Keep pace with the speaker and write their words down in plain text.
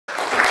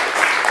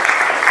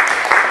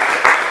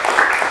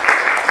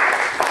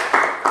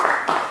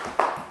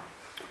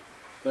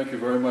Thank you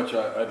very much.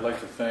 I'd like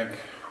to thank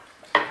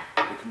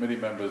the committee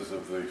members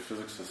of the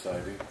Physics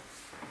Society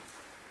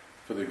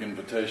for the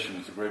invitation.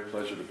 It's a great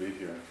pleasure to be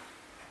here.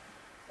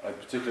 I'd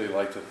particularly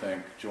like to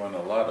thank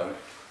Joanna Lada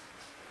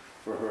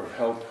for her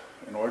help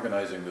in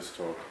organizing this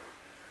talk.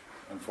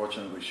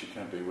 Unfortunately, she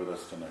can't be with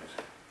us tonight.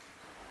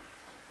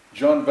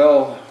 John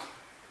Bell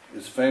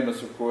is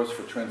famous, of course,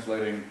 for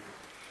translating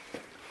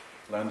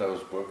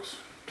Landau's books,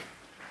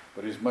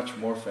 but he's much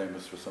more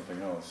famous for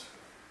something else.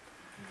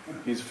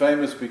 He's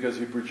famous because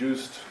he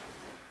produced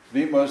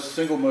the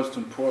single most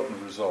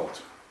important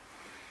result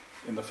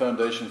in the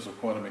foundations of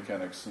quantum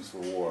mechanics since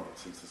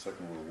the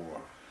Second World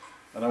War.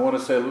 And I want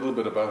to say a little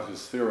bit about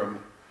his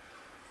theorem.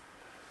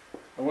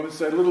 I want to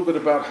say a little bit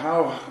about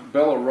how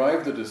Bell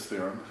arrived at his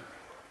theorem,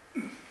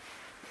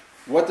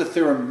 what the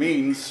theorem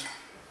means,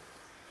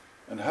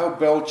 and how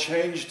Bell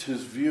changed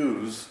his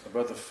views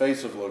about the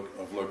face of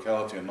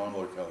locality and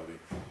non-locality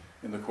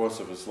in the course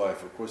of his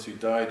life. Of course, he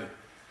died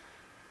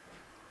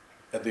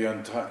at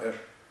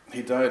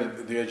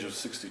the age of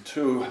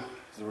 62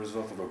 as a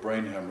result of a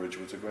brain hemorrhage,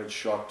 which was a great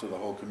shock to the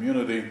whole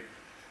community.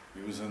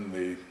 He was in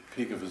the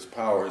peak of his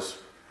powers,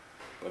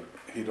 but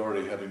he'd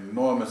already had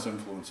enormous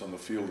influence on the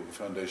field of the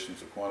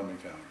foundations of quantum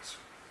mechanics.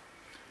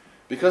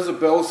 Because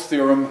of Bell's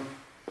theorem,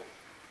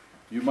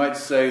 you might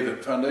say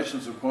that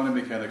foundations of quantum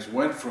mechanics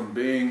went from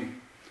being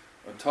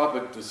a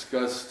topic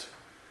discussed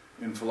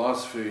in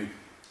philosophy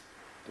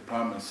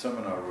department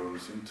seminar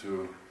rooms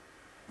into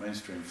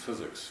mainstream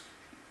physics,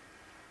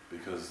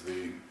 because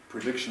the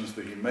predictions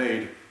that he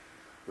made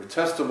were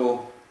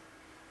testable,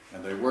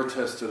 and they were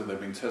tested, and they've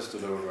been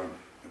tested over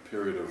a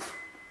period of,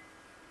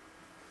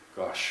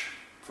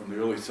 from the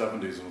early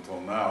 70s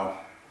until now.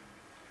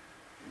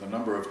 The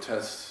number of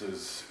tests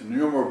is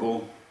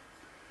innumerable,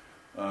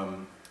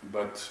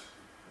 but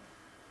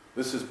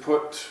this has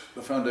put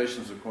the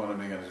foundations of quantum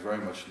mechanics very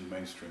much in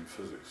mainstream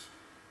physics.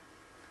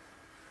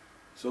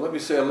 So let me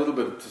say a little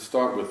bit to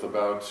start with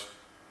about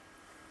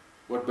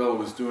what Bell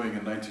was doing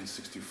in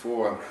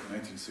 1964,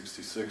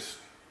 1966,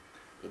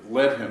 that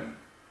led him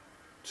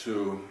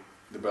to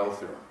the Bell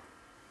theorem.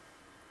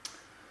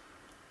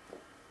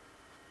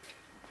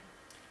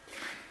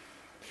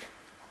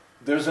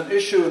 There's an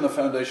issue in the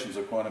foundations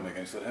of quantum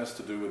mechanics that has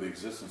to do with the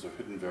existence of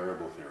hidden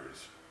variable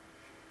theories.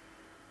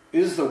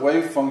 Is the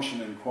wave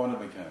function in quantum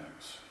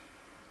mechanics,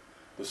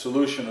 the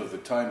solution of the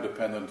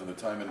time-dependent and the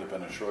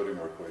time-independent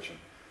Schrödinger equation,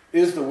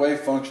 is the wave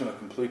function a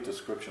complete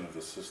description of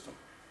the system?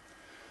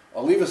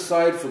 I'll leave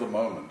aside for the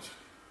moment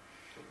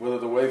whether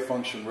the wave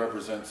function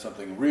represents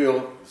something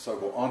real, the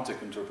so-called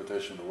ontic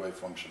interpretation of the wave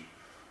function,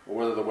 or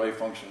whether the wave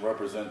function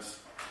represents,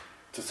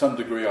 to some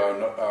degree,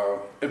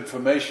 our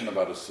information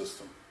about a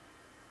system.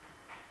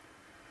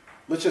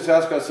 Let's just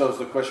ask ourselves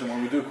the question,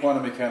 when we do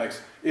quantum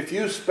mechanics, if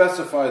you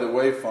specify the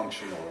wave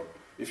function, or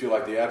if you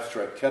like the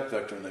abstract ket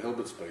vector in the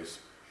Hilbert space,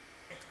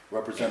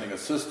 representing a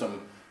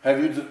system, have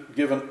you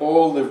given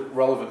all the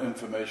relevant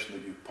information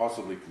that you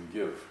possibly can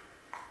give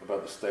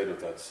about the state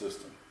of that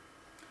system?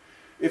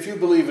 If you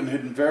believe in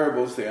hidden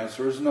variables, the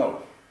answer is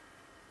no.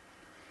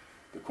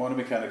 The quantum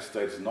mechanics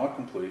state is not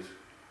complete.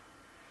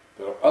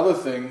 There are other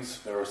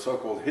things, there are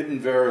so-called hidden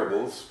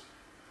variables,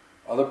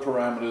 other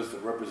parameters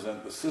that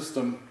represent the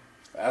system,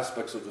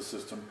 aspects of the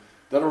system,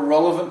 that are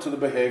relevant to the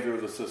behavior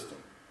of the system.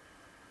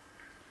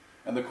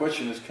 And the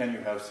question is, can you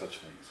have such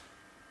things?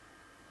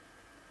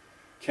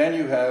 Can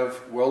you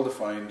have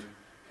well-defined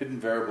hidden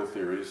variable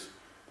theories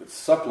that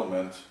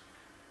supplement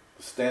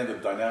the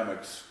standard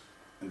dynamics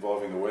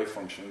involving the wave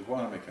function in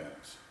quantum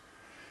mechanics?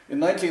 In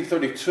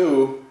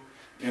 1932,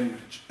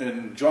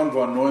 in John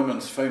von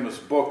Neumann's famous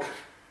book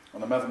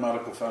on the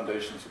mathematical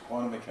foundations of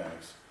quantum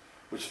mechanics,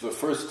 which for the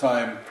first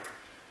time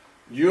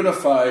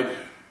unified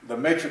the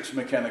matrix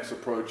mechanics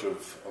approach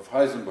of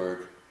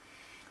Heisenberg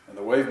and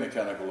the wave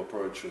mechanical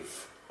approach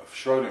of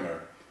Schrödinger,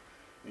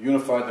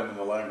 unified them in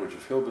the language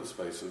of Hilbert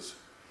spaces,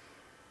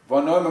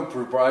 von Neumann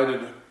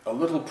provided a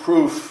little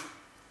proof,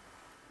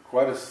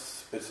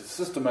 it's a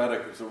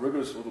systematic, it's a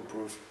rigorous little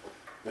proof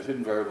that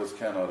hidden variables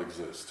cannot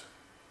exist.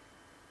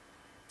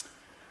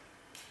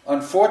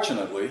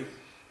 Unfortunately,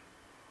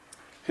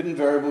 hidden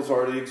variables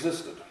already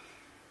existed.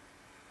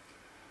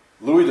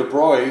 Louis de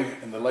Broglie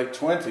in the late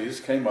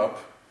 20s came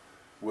up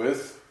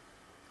with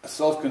a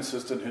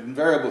self-consistent hidden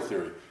variable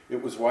theory.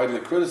 It was widely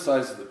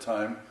criticized at the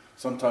time,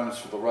 sometimes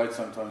for the right,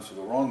 sometimes for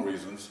the wrong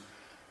reasons,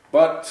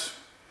 but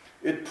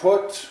it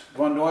put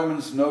von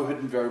Neumann's no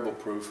hidden variable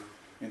proof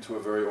into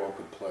a very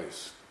awkward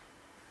place.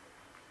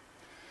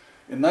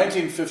 In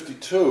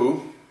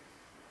 1952,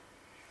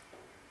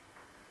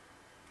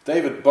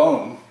 David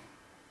Bohm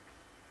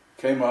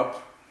came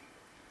up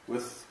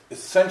with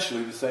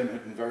essentially the same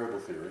hidden variable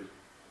theory,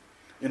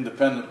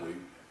 independently.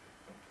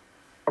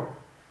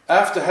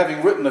 After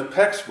having written a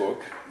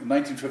textbook, in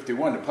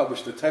 1951, he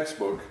published a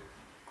textbook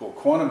called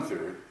Quantum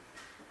Theory,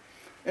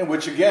 in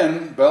which,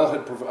 again, Bohm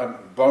had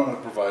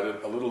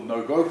provided a little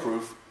no-go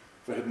proof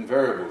for hidden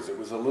variables. It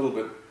was a little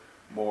bit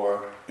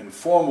more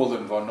informal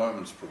than von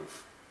Neumann's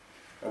proof.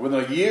 And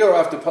within a year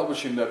after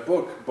publishing that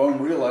book, Bohm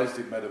realized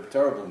he'd made a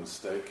terrible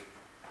mistake,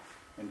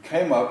 and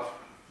came up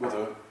with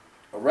a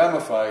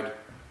ramified,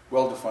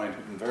 well-defined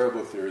hidden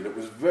variable theory that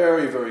was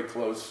very, very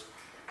close,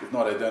 if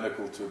not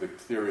identical, to the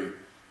theory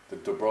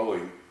that de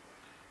Broglie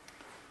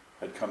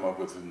had come up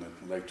with in the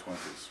late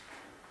 20s.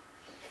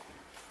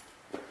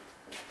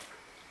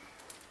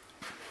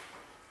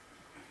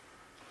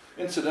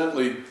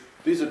 Incidentally,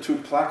 these are two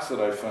plaques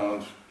that I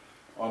found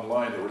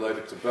online that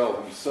related to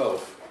Bell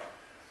himself.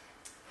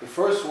 The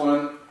first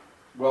one,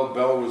 well,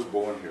 Bell was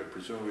born here.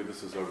 Presumably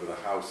this is over the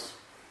house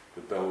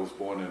that Bell was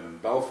born in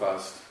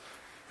Belfast.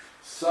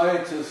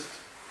 Scientist,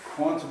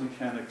 quantum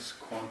mechanics,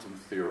 quantum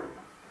theorem.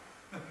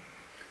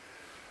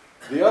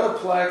 The other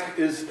plaque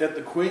is at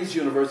the Queen's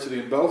University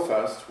in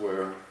Belfast,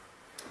 where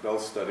Bell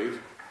studied,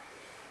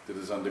 did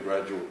his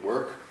undergraduate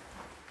work.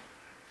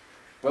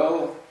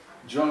 Bell,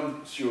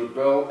 John Stuart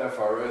Bell,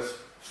 FRS,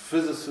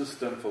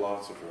 physicist and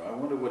philosopher. I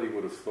wonder what he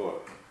would have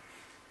thought,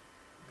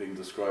 being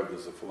described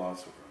as a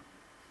philosopher.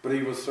 But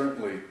he was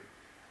certainly,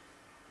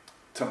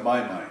 to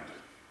my mind,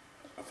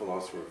 a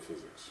philosopher of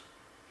physics.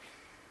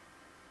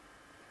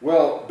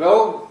 Well,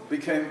 Bell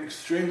became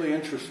extremely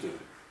interested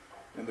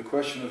in the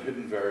question of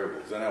hidden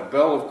variables. And now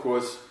Bell, of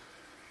course,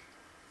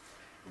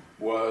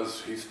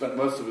 he spent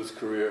most of his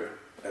career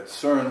at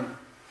CERN,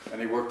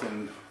 and he worked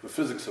in the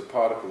physics of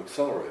particle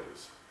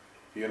accelerators.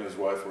 He and his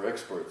wife were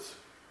experts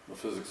in the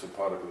physics of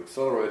particle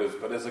accelerators,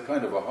 but as a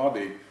kind of a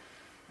hobby,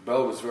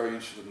 Bell was very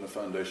interested in the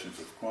foundations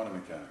of quantum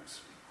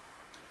mechanics,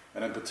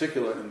 and in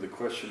particular in the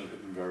question of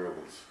hidden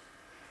variables.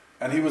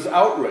 And he was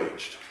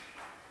outraged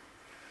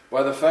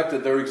by the fact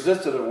that there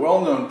existed a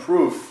well-known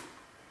proof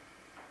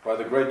by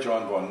the great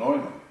John von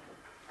Neumann,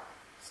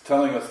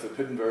 telling us that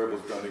hidden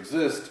variables don't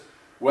exist,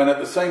 when at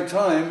the same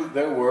time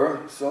there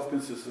were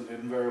self-consistent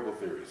hidden variable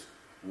theories.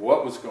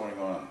 What was going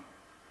on?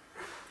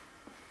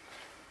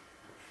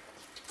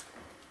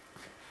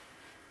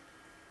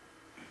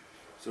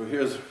 So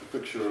here's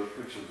pictures of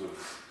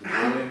de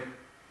Broglie,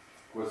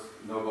 of course,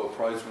 Nobel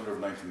Prize winner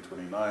of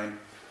 1929,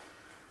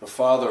 the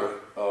father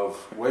of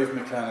wave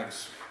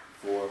mechanics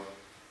for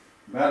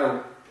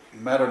matter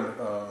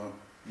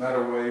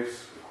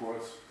waves, of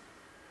course,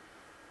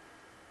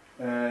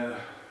 and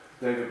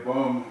David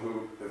Bohm,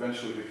 who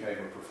eventually became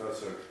a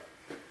professor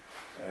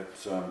at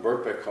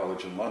Birkbeck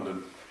College in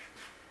London,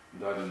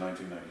 died in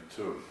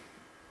 1992.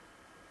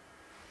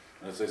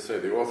 And as I say,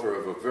 the author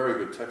of a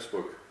very good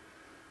textbook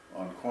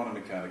on quantum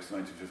mechanics,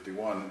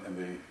 1951, and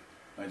the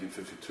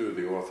 1952,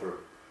 the author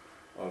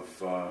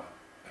of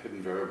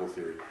hidden variable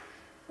theory.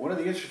 One of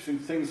the interesting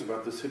things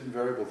about this hidden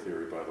variable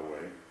theory, by the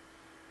way,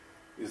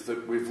 is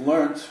that we've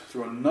learnt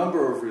through a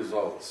number of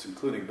results,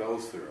 including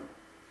Bell's theorem,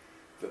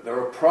 that there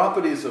are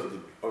properties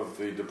of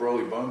the de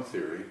Broglie-Bohm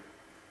theory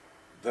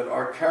that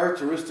are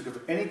characteristic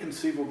of any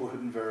conceivable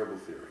hidden variable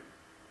theory.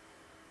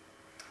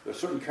 There are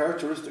certain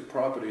characteristic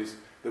properties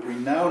that we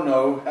now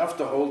know have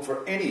to hold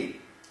for any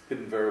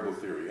hidden variable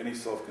theory, any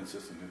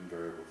self-consistent hidden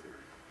variable theory.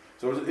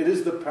 So it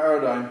is the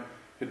paradigm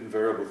hidden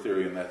variable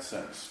theory in that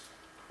sense.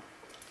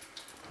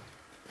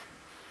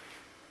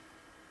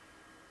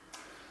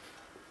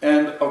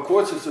 And of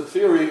course it's a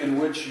theory in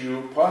which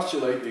you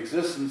postulate the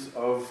existence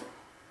of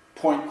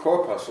point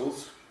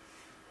corpuscles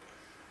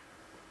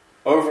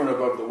over and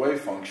above the wave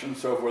function.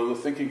 So if we're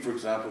thinking, for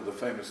example, the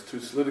famous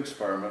two-slit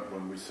experiment,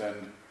 when we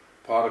send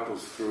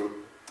particles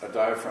through a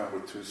diaphragm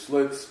with two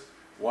slits,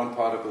 one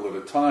particle at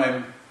a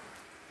time,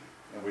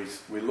 and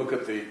we look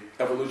at the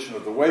evolution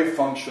of the wave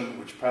function,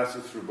 which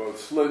passes through both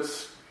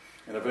slits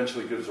and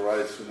eventually gives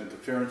rise to an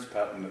interference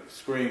pattern at the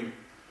screen.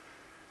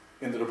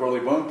 In the de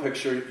Broglie-Bohm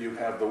picture, you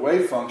have the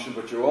wave function,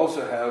 but you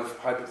also have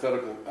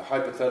a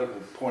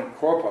hypothetical point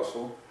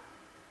corpuscle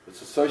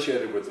that's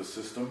associated with the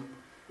system.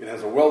 It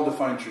has a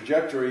well-defined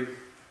trajectory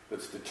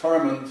that's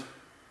determined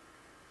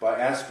by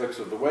aspects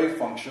of the wave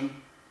function.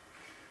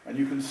 And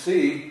you can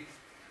see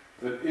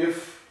that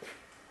if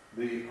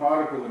the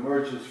particle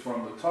emerges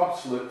from the top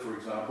slit, for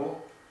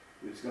example,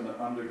 it's going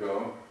to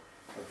undergo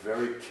a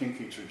very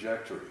kinky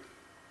trajectory.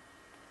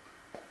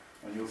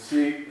 And you'll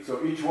see,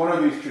 so each one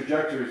of these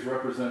trajectories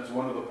represents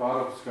one of the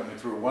particles coming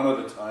through one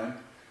at a time.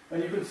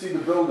 And you can see the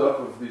build-up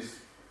of this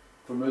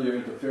familiar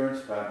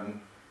interference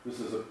pattern. This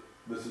is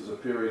a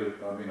period,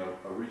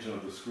 a region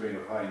of the screen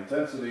of high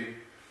intensity,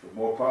 with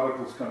more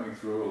particles coming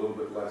through, a little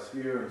bit less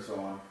here, and so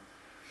on.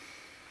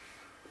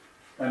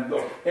 And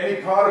look,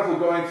 any particle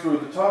going through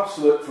the top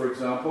slit, for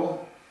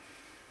example,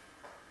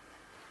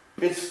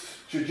 its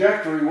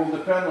trajectory will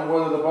depend on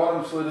whether the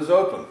bottom slit is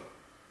open.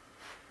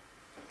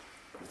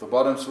 If the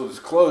bottom slit is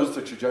closed,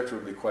 the trajectory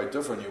will be quite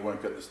different. You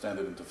won't get the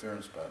standard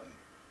interference pattern.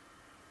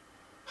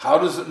 How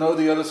does it know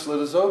the other slit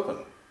is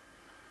open?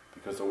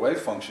 Because the wave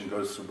function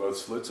goes through both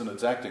slits and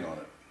it's acting on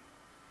it.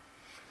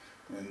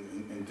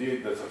 And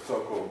indeed, there's a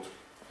so-called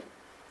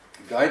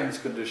guidance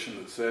condition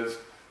that says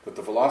that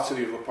the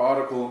velocity of the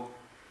particle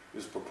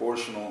is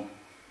proportional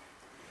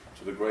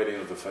to the gradient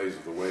of the phase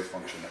of the wave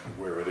function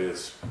where it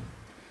is.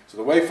 So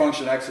the wave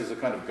function acts as a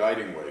kind of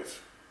guiding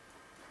wave.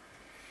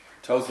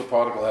 Tells the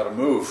particle how to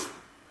move.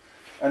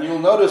 And you'll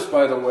notice,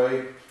 by the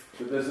way,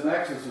 that there's an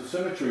axis of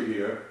symmetry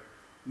here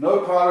no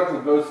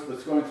particle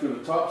that's going through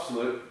the top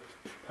slit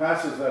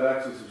passes that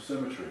axis of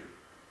symmetry,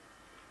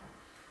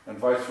 and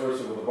vice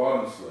versa with the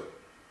bottom slit.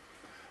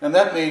 And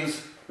that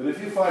means that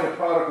if you find a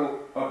particle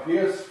up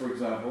here, for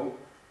example,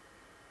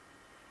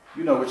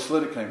 you know which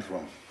slit it came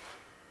from.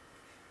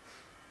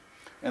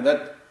 And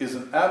that is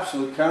an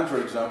absolute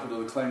counterexample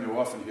to the claim you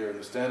often hear in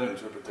the standard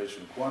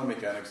interpretation of quantum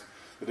mechanics,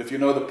 that if you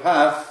know the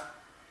path,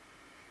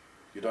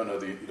 you don't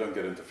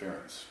get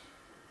interference.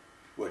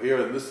 Well, here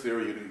in this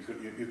theory,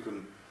 you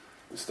can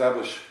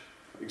establish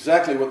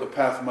exactly what the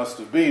path must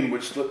have been,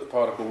 which slit the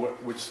particle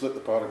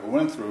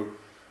went through,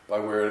 by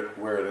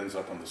where it ends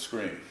up on the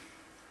screen.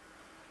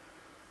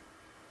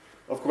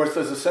 Of course,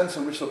 there's a sense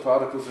in which the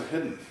particles are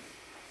hidden,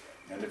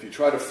 and if you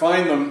try to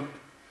find them,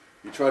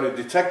 you try to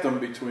detect them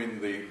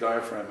between the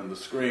diaphragm and the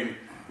screen,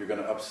 you're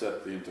going to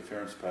upset the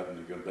interference pattern,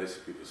 you're going to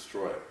basically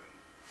destroy it.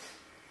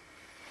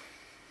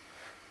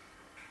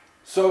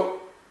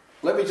 So,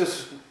 let me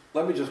just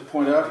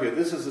point out here,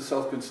 this is a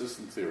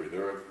self-consistent theory.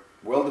 There are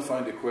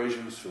well-defined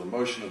equations for the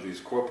motion of these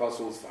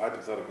corpuscles, the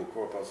hypothetical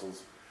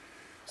corpuscles.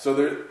 So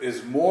there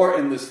is more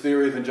in this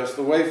theory than just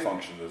the wave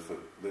function.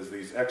 There's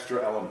these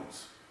extra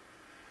elements.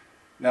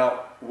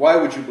 Now, why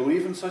would you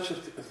believe in such a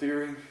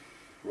theory?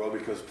 Well,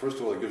 because first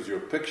of all, it gives you a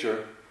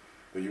picture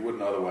that you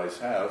wouldn't otherwise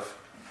have.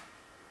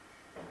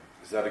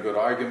 Is that a good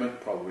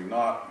argument? Probably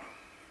not.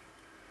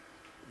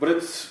 But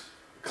it's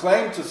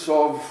claimed to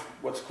solve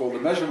what's called the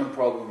measurement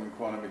problem in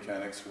quantum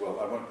mechanics. Well,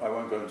 I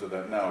won't go into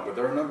that now, but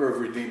there are a number of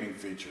redeeming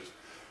features.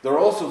 There are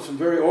also some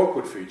very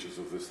awkward features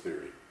of this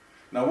theory.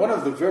 Now, one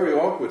of the very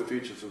awkward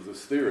features of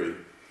this theory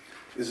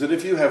is that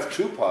if you have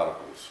two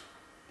particles,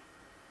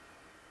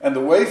 and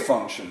the wave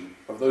function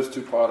of those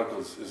two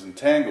particles is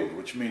entangled,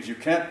 which means you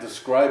can't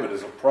describe it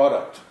as a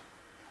product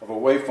of a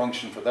wave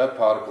function for that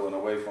particle and a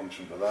wave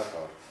function for that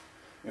particle.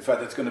 In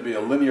fact, it's going to be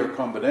a linear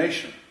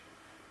combination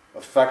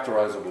of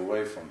factorizable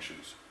wave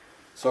functions,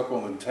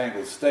 so-called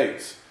entangled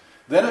states.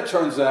 Then it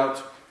turns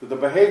out that the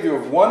behavior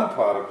of one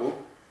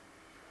particle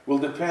will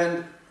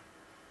depend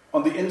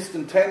on the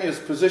instantaneous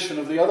position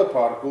of the other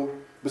particle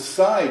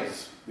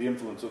besides the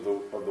influence of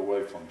the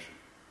wave function.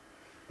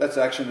 That's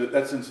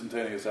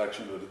instantaneous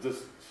action at a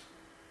distance,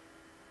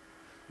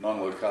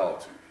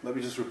 non-locality. Let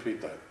me just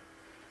repeat that.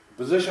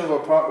 The position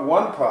of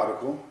one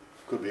particle,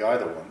 could be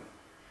either one,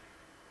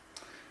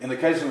 in the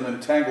case of an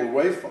entangled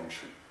wave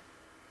function,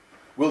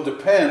 will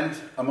depend,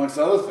 amongst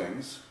other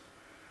things,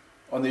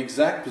 on the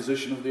exact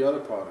position of the other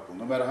particle,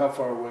 no matter how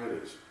far away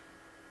it is.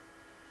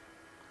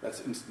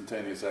 That's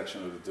instantaneous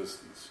action at a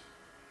distance.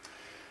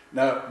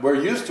 Now,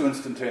 we're used to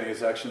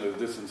instantaneous action at a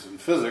distance in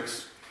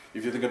physics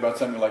if you think about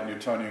something like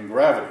Newtonian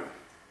gravity.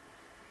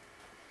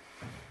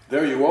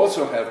 There you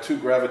also have two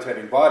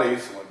gravitating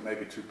bodies, like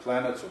maybe two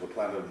planets or the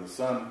planet and the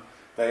sun.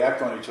 They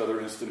act on each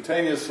other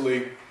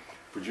instantaneously,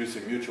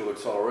 producing mutual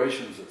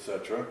accelerations,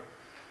 etc.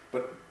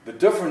 But the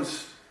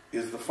difference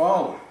is the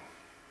following.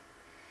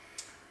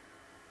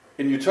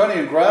 In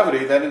Newtonian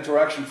gravity, that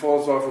interaction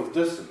falls off with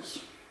distance,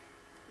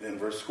 the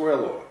inverse square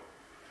law.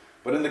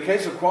 But in the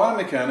case of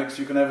quantum mechanics,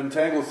 you can have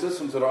entangled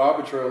systems that are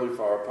arbitrarily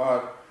far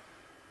apart,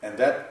 and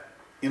that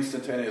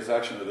instantaneous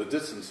action at a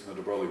distance in the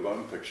de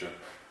Broglie-Bohm picture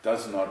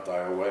does not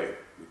die away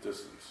with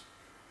distance.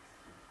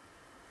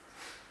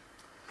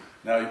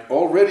 Now,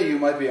 already you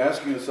might be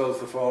asking yourselves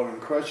the following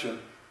question: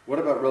 what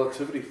about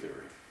relativity theory?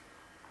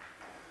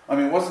 I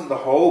mean, wasn't the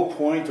whole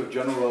point of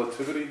general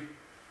relativity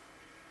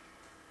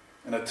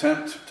an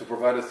attempt to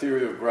provide a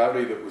theory of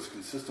gravity that was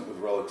consistent with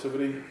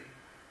relativity,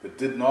 that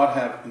did not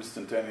have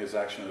instantaneous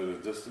action at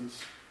a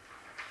distance?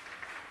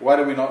 Why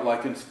do we not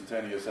like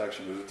instantaneous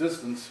action at a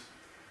distance?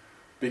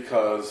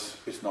 Because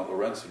it's not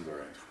Lorentz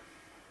invariant.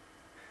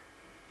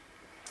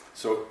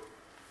 So,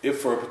 if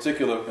for a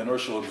particular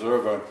inertial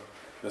observer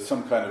there's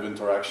some kind of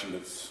interaction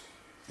that's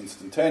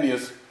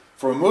instantaneous,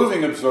 for a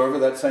moving observer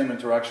that same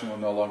interaction will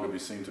no longer be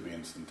seen to be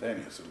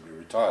instantaneous. It will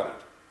be retarded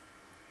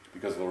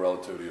because of the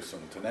relativity of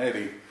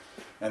simultaneity,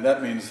 and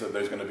that means that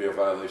there's going to be a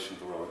violation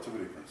of the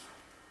relativity principle.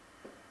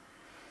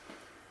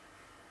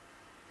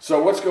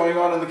 So what's going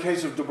on in the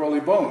case of de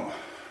Broglie-Bohm?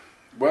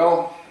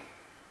 Well,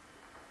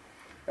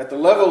 at the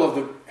level of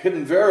the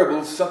hidden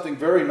variables, something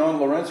very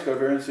non-Lorentz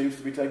covariant seems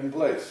to be taking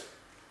place.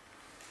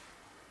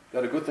 Is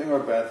that a good thing or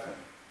a bad thing?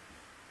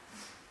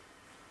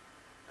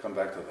 Come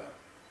back to that.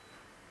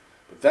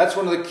 But that's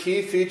one of the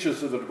key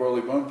features of the de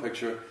Broglie-Bohm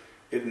picture.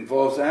 It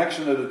involves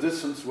action at a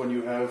distance when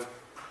you have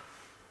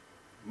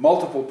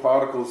multiple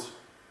particles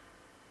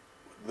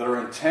that are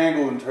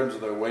entangled in terms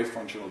of their wave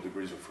functional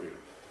degrees of freedom.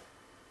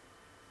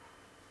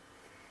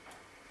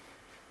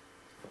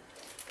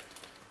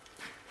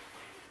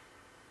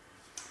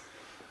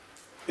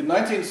 In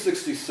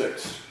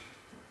 1966,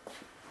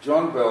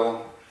 John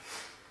Bell,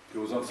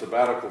 who was on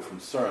sabbatical from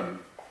CERN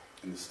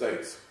in the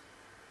States,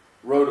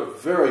 wrote a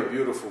very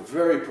beautiful,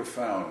 very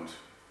profound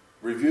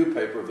review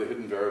paper of the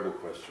hidden variable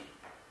question,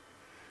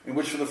 in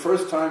which for the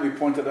first time he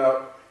pointed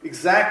out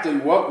exactly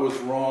what was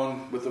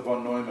wrong with the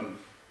von Neumann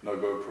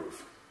no-go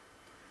proof.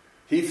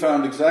 He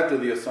found exactly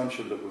the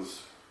assumption that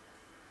was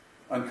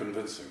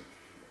unconvincing.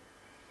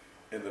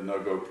 in the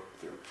no-go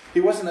theory.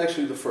 He wasn't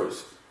actually the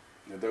first.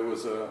 There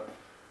was a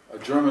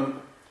German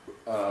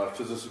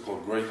physicist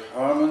called Great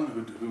Harman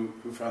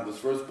who found this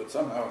first, but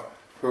somehow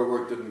her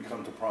work didn't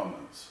come to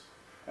prominence.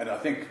 And I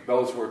think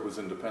Bell's work was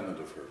independent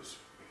of hers.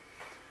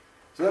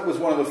 So that was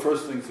one of the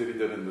first things that he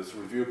did in this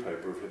review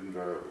paper of hidden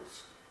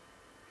variables.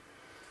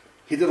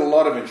 He did a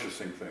lot of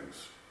interesting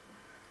things.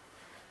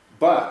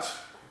 But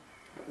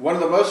one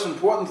of the most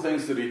important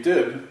things that he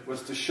did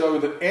was to show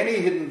that any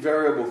hidden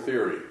variable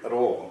theory at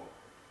all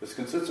that's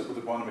consistent with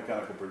the quantum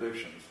mechanical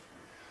predictions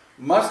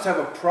must have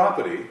a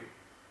property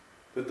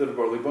that the de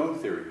Broglie-Bohm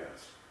theory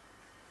has.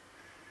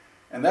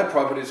 And that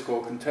property is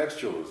called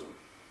contextualism.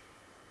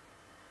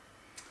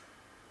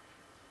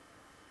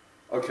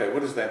 Okay,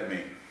 what does that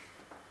mean?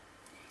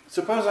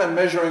 Suppose I'm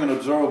measuring an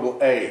observable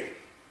A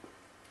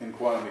in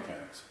quantum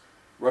mechanics,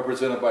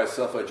 represented by a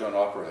self-adjoint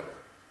operator.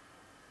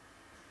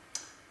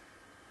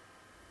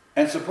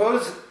 And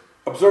suppose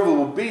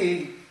observable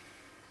B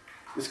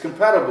is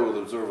compatible with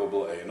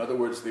observable A. In other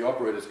words, the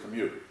operators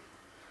commute.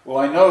 Well,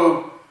 I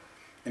know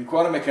in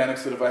quantum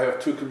mechanics that if I have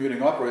two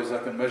commuting operators, I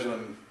can measure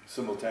them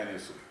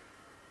simultaneously.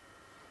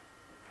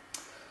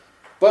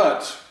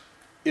 But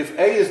if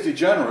A is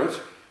degenerate,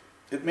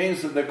 it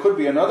means that there could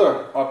be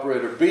another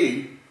operator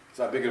B,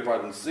 so I beg your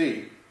pardon,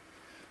 C,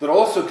 that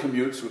also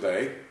commutes with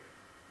A.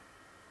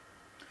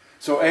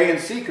 So A and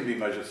C could be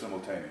measured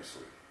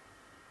simultaneously.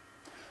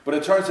 But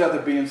it turns out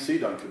that B and C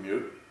don't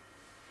commute.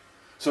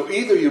 So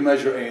either you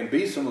measure A and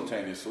B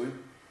simultaneously,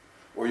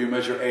 or you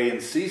measure A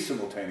and C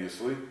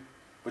simultaneously,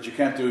 but you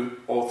can't do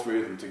all three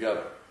of them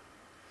together.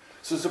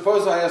 So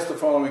suppose I ask the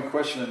following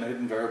question in the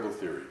hidden variable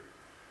theory.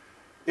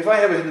 If I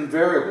have a hidden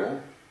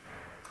variable,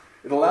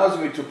 it allows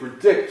me to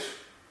predict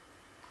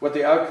what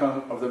the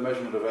outcome of the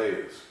measurement of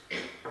A is.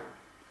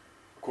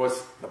 Of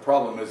course, the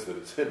problem is that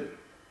it's hidden.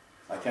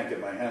 I can't get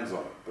my hands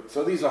on it. But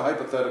so these are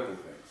hypothetical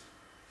things.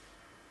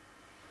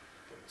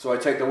 So I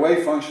take the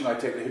wave function, I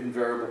take the hidden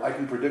variable, I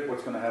can predict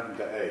what's going to happen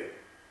to A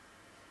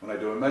when I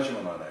do a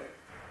measurement on A.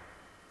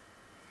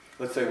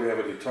 Let's say we have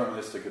a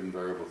deterministic hidden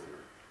variable theory.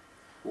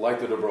 Like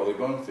the de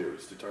Broglie-Bohm theory,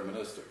 it's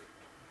deterministic.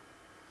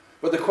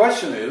 But the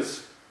question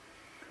is,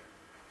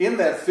 in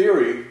that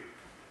theory,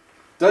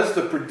 does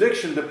the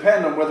prediction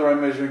depend on whether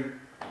I'm measuring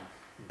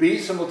B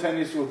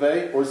simultaneous with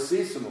A or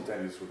C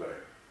simultaneous with A?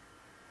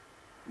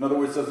 In other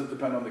words, does it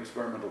depend on the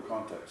experimental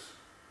context?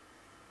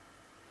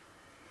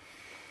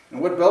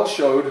 And what Bell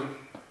showed,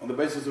 on the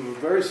basis of a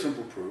very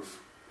simple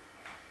proof,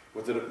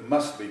 was that it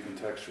must be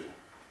contextual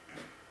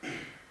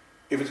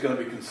if it's going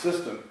to be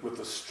consistent with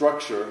the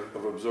structure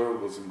of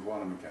observables in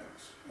quantum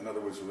mechanics. In other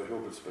words, with a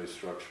Hilbert space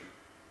structure.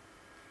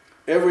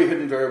 Every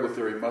hidden variable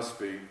theory must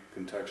be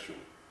contextual.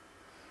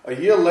 A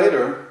year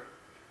later,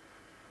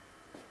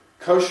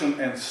 Cauchin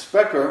and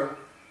Specker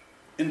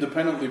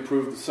independently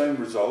proved the same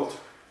result.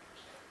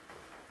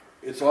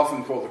 It's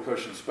often called the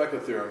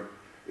Cauchin-Specker theorem.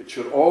 It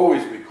should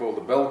always be called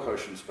the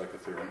Bell-Cauchin-Specker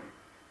theorem,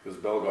 because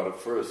Bell got it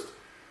first.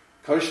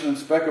 Cauchin and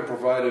Specker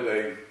provided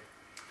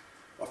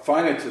a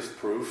finitist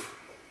proof,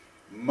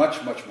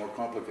 much, much more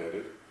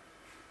complicated,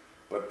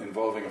 but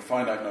involving a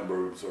finite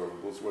number of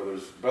observables,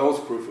 whereas Bell's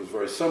proof was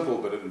very simple,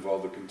 but it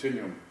involved a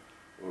continuum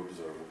of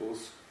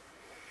observables.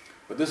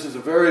 But this is a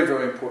very,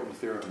 very important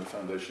theorem in the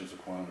foundations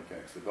of quantum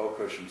mechanics, the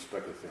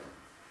Bell-Cauchin-Specker theorem.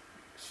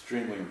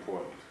 Extremely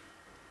important.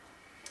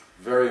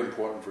 Very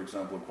important, for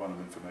example, in quantum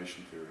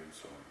information theory and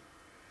so on.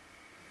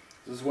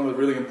 This is one of the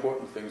really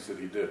important things that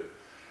he did.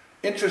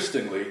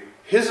 Interestingly,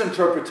 his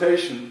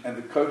interpretation and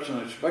the Cauchin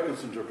and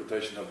Specker's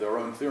interpretation of their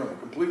own theorem are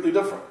completely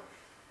different.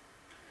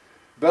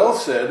 Bell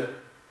said,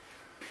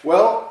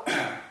 well,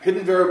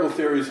 hidden variable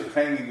theories are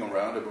hanging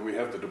around. I mean, we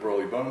have the de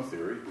Broglie-Bohm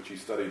theory, which he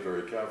studied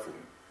very carefully.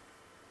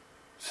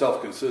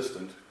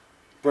 Self-consistent,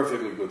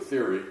 perfectly good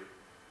theory.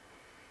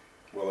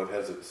 Well, it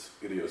has its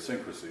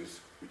idiosyncrasies,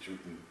 which we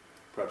can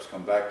perhaps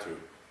come back to.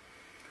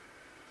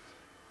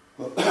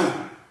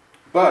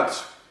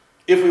 But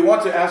if we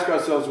want to ask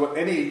ourselves what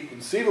any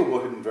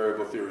conceivable hidden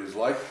variable theory is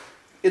like,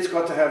 it's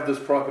got to have this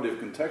property of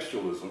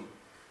contextualism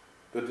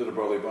that the de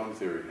Broglie-Bohm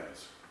theory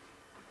has.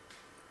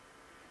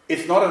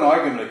 It's not an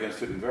argument against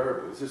hidden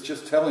variables, it's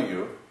just telling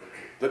you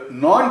that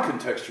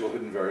non-contextual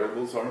hidden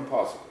variables are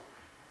impossible.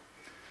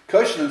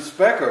 Cauchin and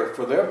Specker,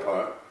 for their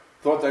part,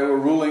 thought they were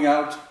ruling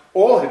out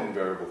all hidden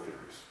variable theories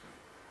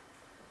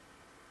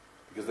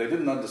because they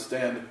didn't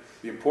understand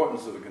the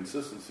importance of the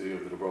consistency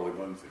of the de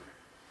Broglie-Bohm theory.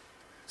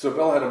 So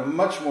Bell had a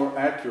much more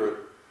accurate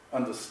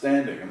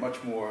understanding, a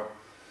much more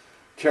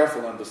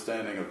careful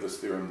understanding of this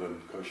theorem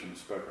than Cauchin and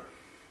Specker.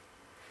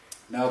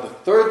 Now the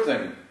third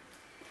thing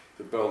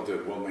that Bell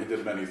did, well, he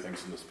did many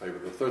things in this paper,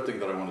 the third thing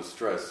that I want to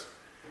stress,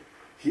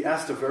 he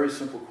asked a very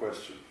simple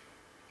question.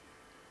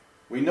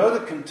 We know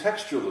that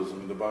contextualism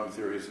in the Bohm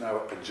theory is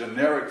now a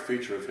generic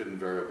feature of hidden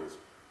variables.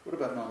 What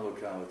about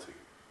non-locality?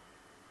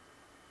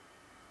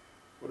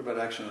 What about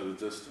action at a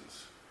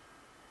distance?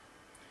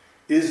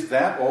 Is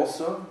that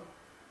also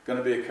going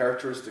to be a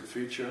characteristic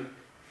feature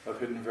of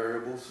hidden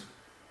variables?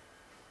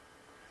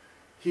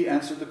 He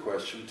answered the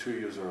question 2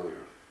 years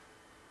earlier.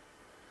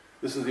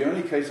 This is the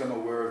only case I'm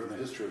aware of in the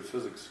history of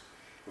physics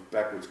of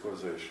backwards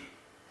causation.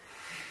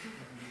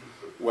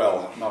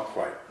 Well, not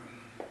quite.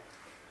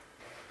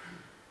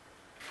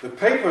 The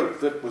paper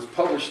that was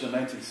published in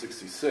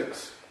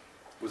 1966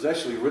 was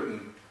actually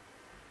written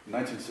in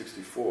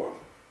 1964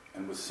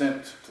 and was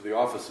sent to the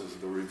offices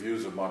of the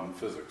Reviews of Modern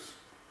Physics.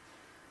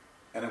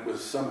 And it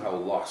was somehow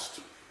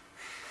lost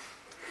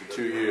for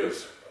 2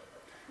 years.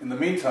 In the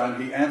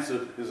meantime, he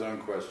answered his own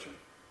question.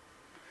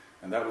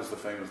 And that was the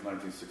famous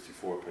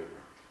 1964 paper,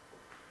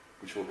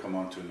 which we'll come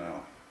on to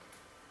now.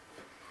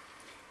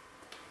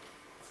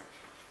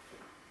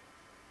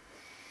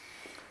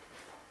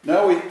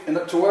 Now,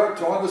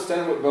 to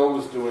understand what Bell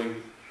was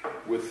doing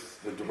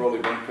with the de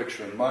Broglie-Behm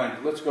picture in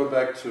mind, let's go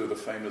back to the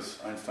famous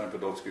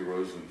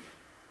Einstein-Podolsky-Rosen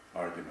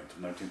argument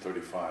in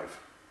 1935.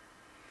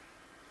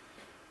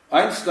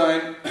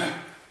 Einstein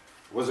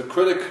was a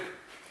critic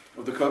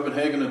of the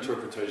Copenhagen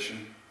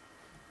interpretation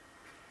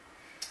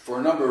for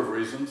a number of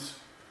reasons,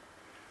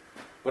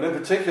 but in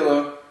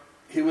particular,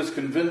 he was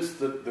convinced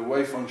that the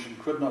wave function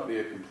could not be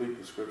a complete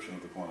description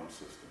of the quantum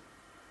system.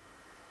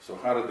 So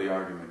how did the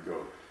argument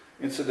go?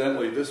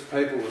 Incidentally, this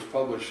paper was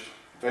published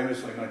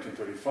famously in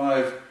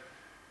 1935.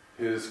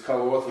 His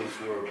co-authors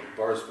were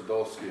Boris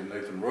Podolsky and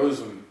Nathan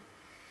Rosen.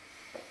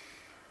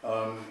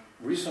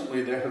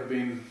 Recently, there have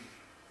been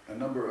a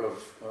number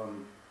of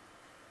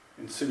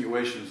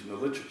insinuations in the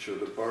literature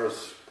that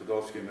Boris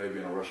Podolsky may have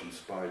been a Russian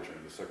spy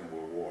during the Second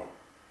World War.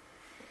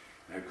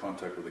 He had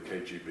contact with the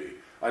KGB.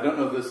 I don't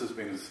know if this has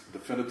been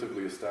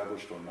definitively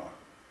established or not,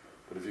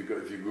 but if you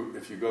go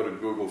to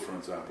Google, for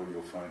example,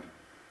 you'll find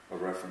a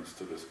reference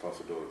to this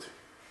possibility.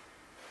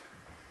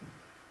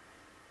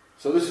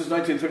 So this is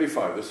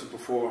 1935. This is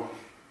before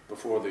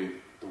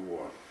the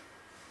war.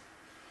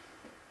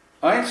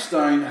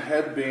 Einstein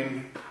had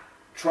been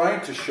trying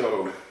to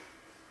show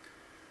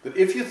that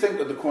if you think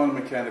that the quantum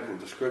mechanical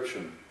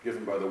description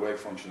given by the wave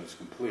function is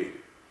complete,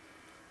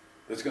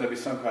 there's going to be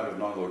some kind of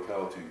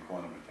non-locality in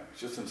quantum mechanics,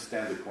 just in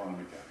standard quantum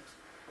mechanics.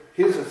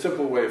 Here's a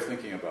simple way of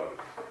thinking about it.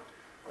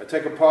 I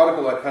take a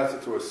particle, I pass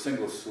it through a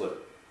single slit.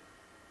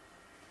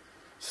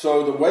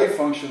 So the wave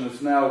function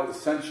is now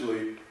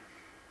essentially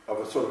of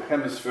a sort of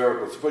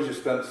hemispherical. Suppose you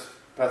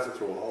pass it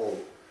through a hole.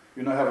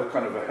 You now have a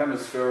kind of a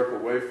hemispherical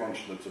wave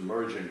function that's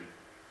emerging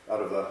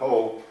out of that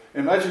hole.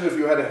 Imagine if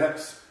you had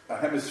a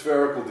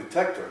hemispherical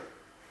detector,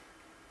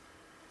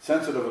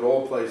 sensitive at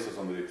all places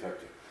on the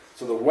detector.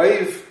 So the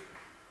wave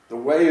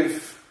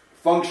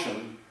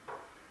function,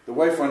 the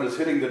wavefront is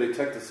hitting the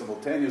detector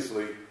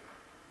simultaneously,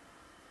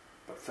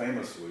 but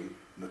famously,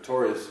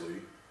 notoriously,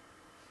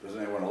 there's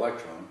only one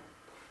electron,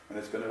 and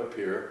it's going to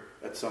appear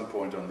at some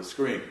point on the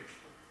screen.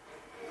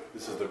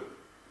 This is the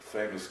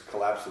famous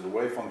collapse of the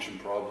wave function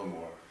problem,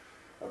 or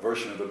a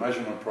version of the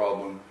measurement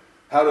problem.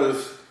 How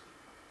does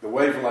the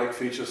wave-like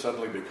feature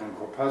suddenly become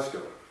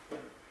corpuscular,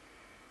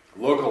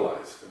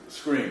 localized at the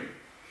screen?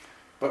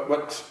 But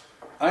what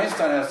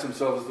Einstein asked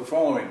himself is the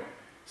following.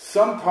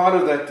 Some part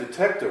of that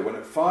detector, when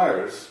it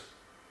fires,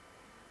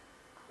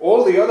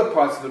 all the other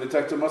parts of the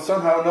detector must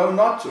somehow know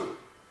not to.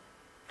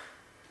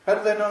 How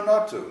do they know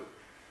not to?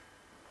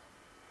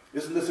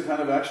 Isn't this a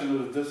kind of action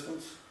at a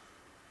distance?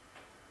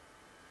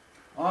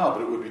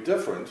 But it would be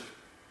different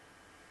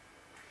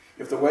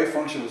if the wave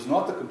function was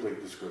not the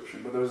complete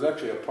description, but there was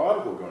actually a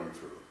particle going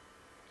through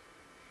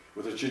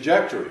with a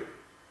trajectory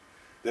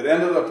that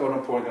ended up on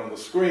a point on the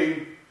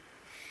screen,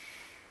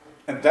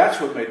 and that's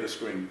what made the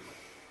screen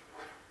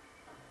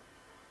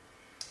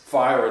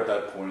fire at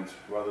that point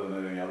rather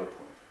than at any other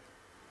point.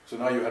 So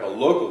now you had a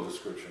local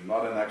description,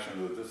 not an action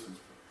at a distance.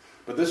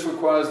 But this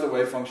requires the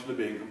wave function to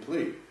be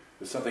incomplete.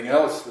 There's something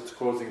else that's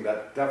causing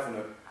that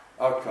definite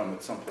outcome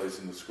at some place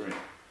in the screen.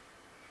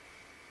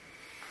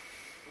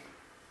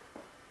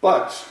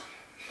 But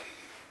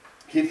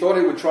he thought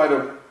he would try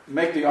to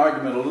make the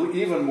argument a little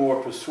even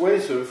more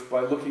persuasive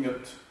by looking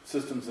at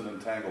systems in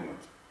entanglement.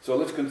 So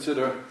let's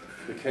consider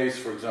the case,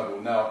 for example.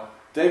 Now,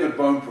 David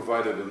Bohm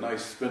provided a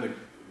nice spin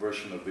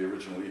version of the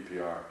original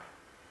EPR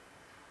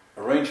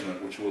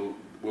arrangement, which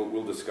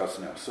we'll discuss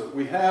now. So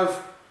we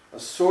have a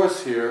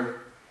source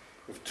here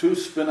of two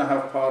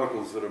spin-a-half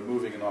particles that are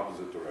moving in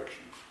opposite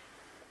directions.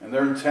 And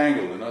they're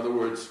entangled. In other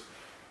words,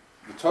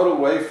 the total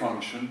wave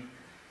function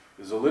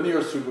is a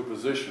linear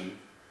superposition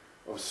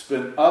of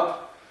spin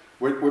up.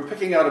 We're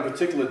picking out a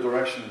particular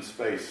direction in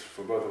space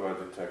for both of our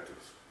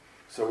detectors.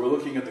 So we're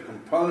looking at the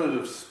component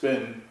of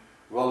spin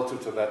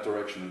relative to that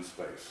direction in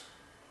space.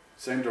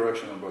 Same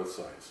direction on both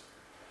sides.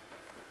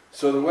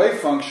 So the wave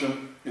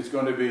function is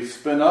going to be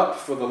spin up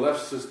for the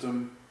left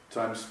system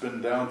times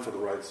spin down for the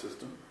right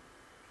system.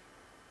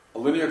 A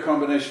linear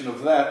combination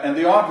of that and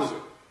the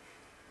opposite.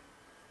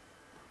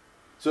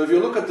 So if you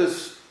look at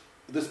this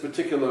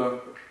particular,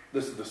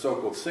 this is the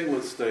so-called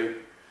singlet state,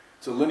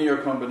 it's a linear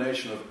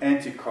combination of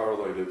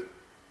anti-correlated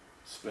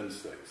spin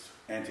states.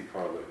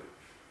 Anti-correlated.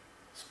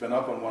 Spin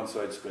up on one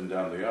side, spin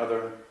down the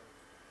other.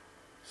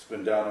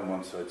 Spin down on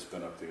one side,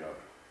 spin up the other.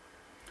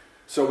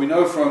 So we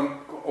know from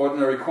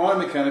ordinary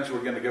quantum mechanics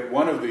we're going to get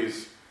one of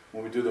these,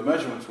 when we do the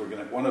measurements, we're going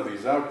to get one of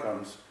these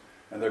outcomes.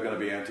 and they're going to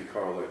be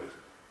anti-correlated.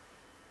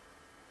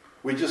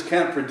 We just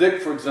can't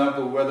predict, for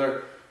example,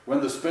 whether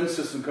when the spin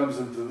system comes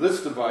into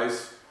this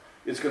device,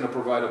 it's going to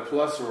provide a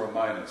plus or a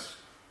minus,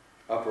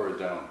 up or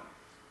down.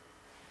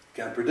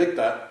 Can't predict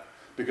that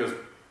because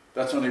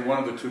that's only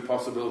one of the two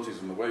possibilities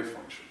in the wave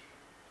function.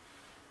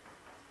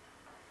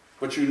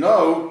 But you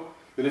know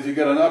that if you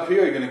get an up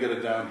here, you're going to get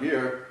a down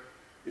here.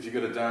 If you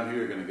get a down here,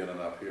 you're going to get an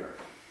up here.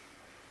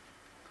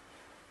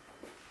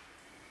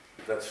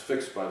 That's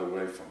fixed by the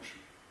wave function.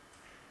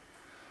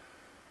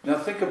 Now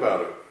think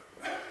about it.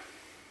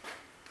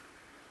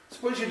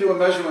 Suppose you do a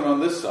measurement on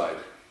this side.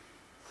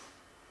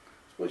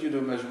 Suppose you do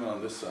a measurement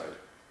on this side.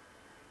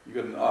 You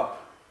get an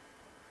up.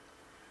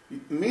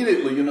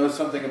 Immediately you know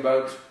something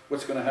about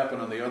what's going to happen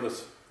on the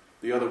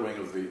other wing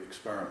of the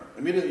experiment.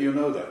 Immediately you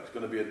know that. It's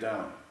going to be a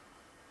down.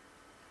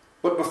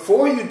 But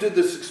before you did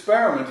this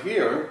experiment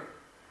here,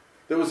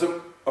 there was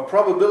a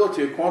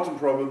probability, a quantum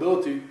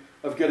probability,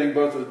 of getting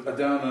both a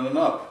down and an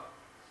up.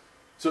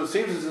 So it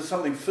seems as if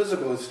something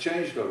physical has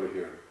changed over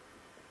here.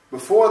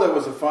 Before there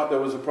was a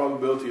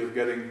probability of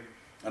getting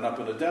an up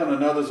and a down, and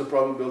now there's a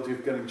probability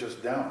of getting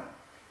just down.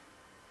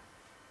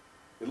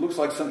 It looks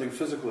like something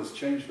physical has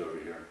changed over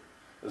here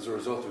as a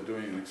result of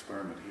doing an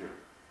experiment here.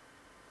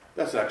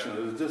 That's action at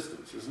a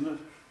distance, isn't it?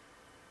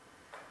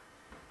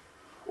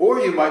 Or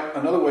you might,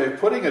 another way of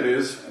putting it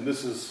is, and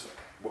this is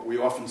what we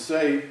often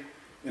say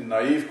in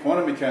naive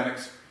quantum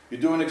mechanics, you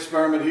do an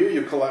experiment here,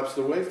 you collapse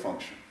the wave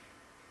function.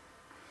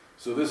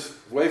 So this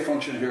wave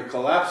function here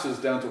collapses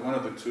down to one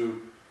of the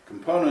two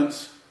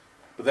components,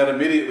 but that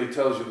immediately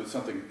tells you that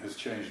something has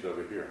changed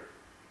over here.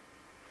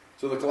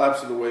 So the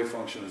collapse of the wave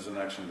function is an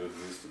action at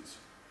a distance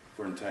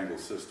for entangled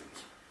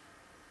systems.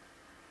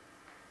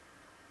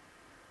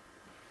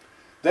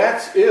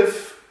 That's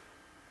if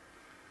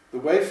the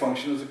wave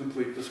function is a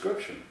complete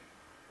description.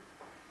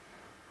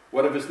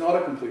 What if it's not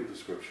a complete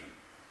description?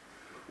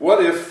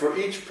 What if for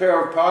each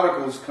pair of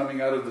particles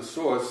coming out of the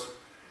source,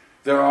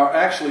 there are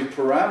actually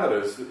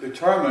parameters that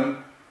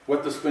determine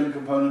what the spin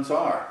components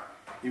are,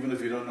 even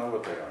if you don't know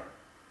what they are?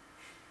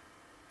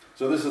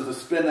 So this is the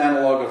spin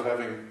analog of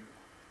having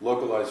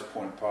localized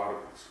point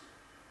particles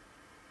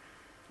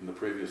in the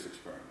previous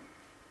experiment.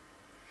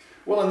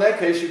 Well, in that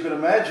case, you could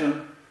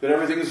imagine that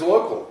everything is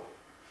local.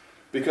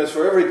 Because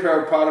for every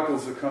pair of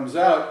particles that comes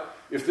out,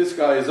 if this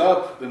guy is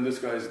up, then this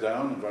guy is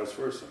down, and vice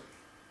versa.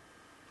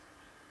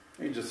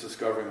 You're just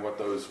discovering what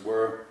those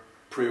were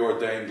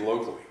preordained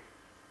locally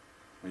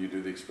when you do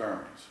the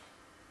experiments.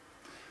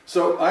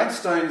 So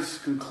Einstein's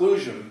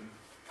conclusion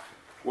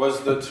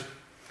was that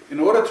in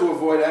order to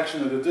avoid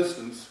action at a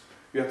distance,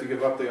 you have to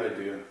give up the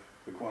idea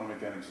that quantum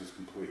mechanics is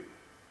complete.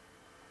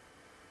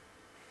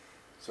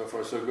 So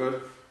far, so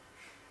good?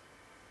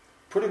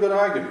 Pretty good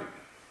argument.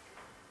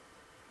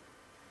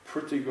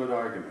 Pretty good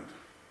argument.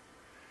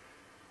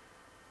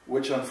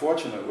 Which,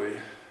 unfortunately,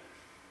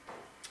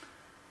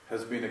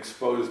 has been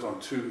exposed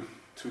on two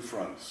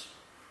fronts.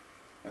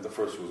 And the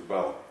first was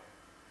Bell.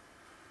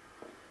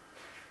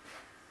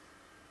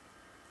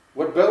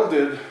 What Bell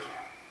did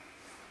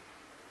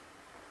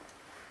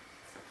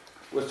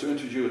was to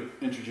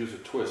introduce a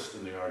twist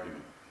in the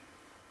argument.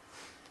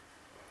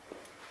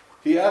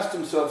 He asked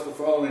himself the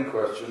following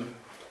question: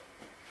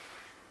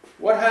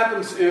 what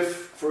happens if,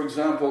 for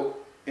example,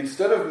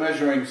 instead of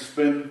measuring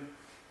spin,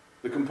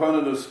 the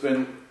component of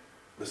spin,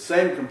 the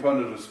same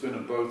component of spin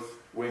in both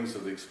wings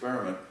of the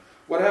experiment,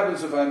 what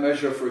happens if I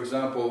measure, for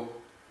example,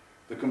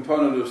 the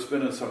component of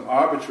spin in some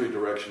arbitrary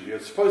direction here?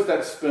 Suppose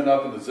that's spin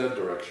up in the z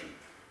direction.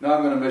 Now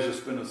I'm going to measure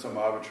spin in some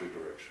arbitrary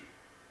direction.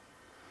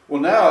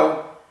 Well,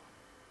 now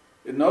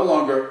it's no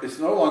longer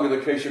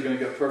the case you're going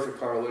to get perfect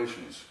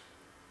correlations.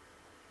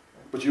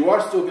 But you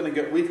are still going to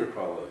get weaker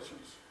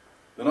correlations.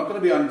 They're not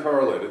going to be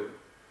uncorrelated.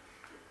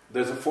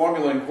 There's a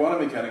formula in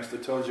quantum mechanics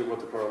that tells you what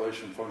the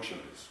correlation function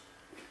is.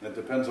 And it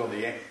depends on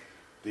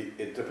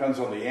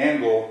the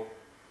angle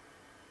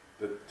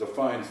that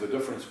defines the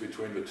difference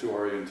between the two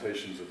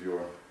orientations of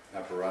your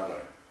apparati.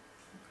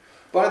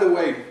 By the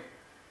way,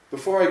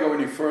 before I go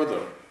any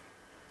further,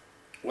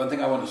 one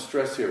thing I want to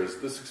stress here is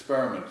this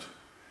experiment.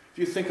 If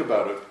you think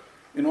about it,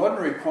 in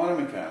ordinary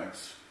quantum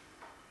mechanics,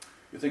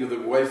 you think of the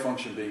wave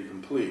function being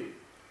complete.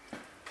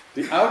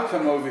 The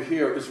outcome over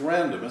here is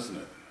random, isn't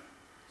it?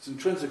 It's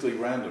intrinsically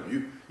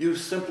random. You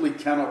simply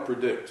cannot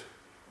predict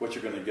what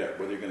you're going to get,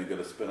 whether you're going to get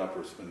a spin up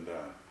or a spin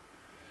down.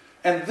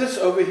 And this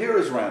over here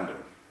is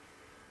random.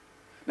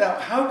 Now,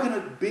 how can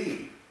it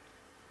be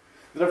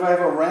that if I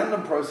have a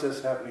random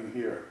process happening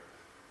here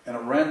and a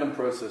random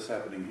process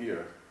happening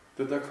here,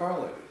 that they're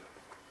correlated?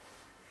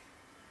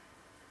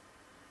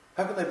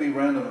 How can they be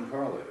random and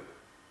correlated?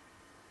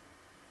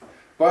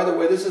 By the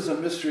way, this is a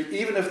mystery,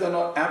 even if they're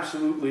not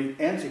absolutely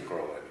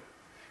anti-correlated.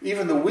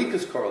 Even the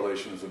weakest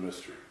correlation is a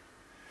mystery.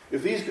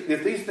 If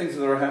these things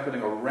that are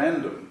happening are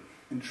random,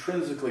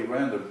 intrinsically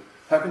random,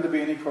 how can there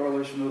be any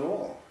correlation at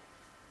all?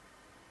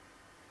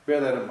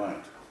 Bear that in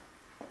mind.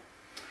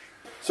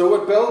 So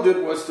what Bell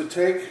did was to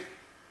take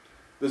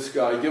this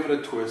guy, give it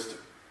a twist,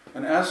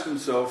 and ask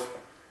himself,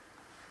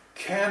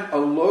 can a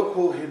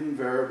local hidden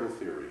variable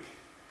theory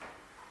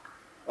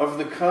of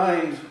the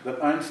kind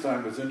that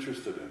Einstein was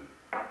interested in,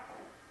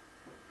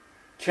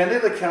 can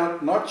it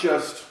account not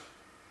just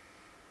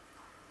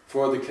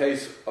for the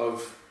case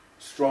of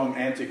strong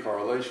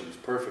anti-correlations,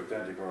 perfect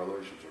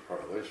anti-correlations or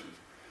correlations?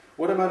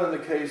 What about in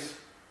the case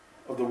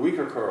of the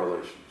weaker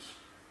correlations,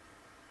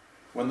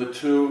 when the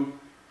two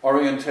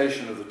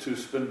orientation of the two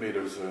spin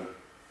meters are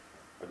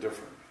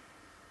different?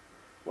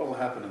 What will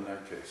happen in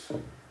that case?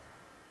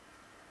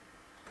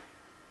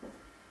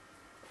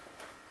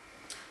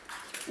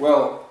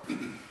 Well,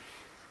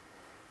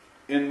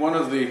 in one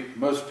of the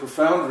most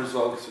profound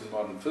results in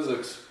modern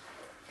physics,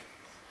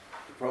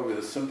 probably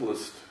the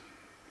simplest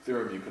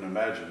theorem you can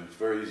imagine, it's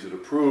very easy to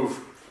prove.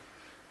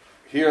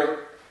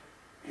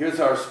 Here's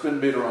our spin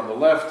meter on the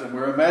left, and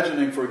we're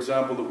imagining, for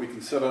example, that we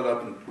can set it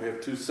up and we have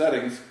two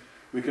settings.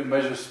 We can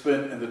measure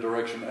spin in the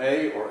direction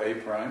A or A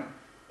prime.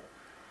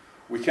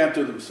 We can't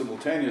do them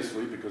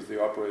simultaneously because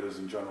the operators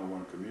in general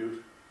won't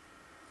commute.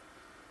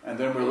 And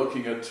then we're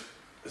looking at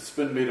a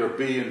spin meter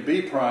B and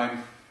B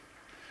prime.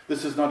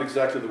 This is not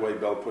exactly the way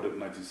Bell put it in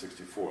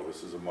 1964.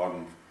 This is a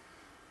modern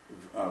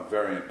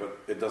variant, but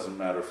it doesn't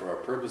matter for our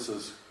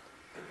purposes.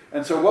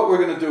 And so what we're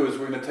going to do is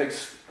we're going to take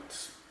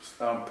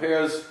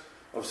pairs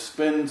of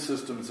spin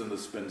systems in the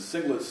spin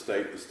singlet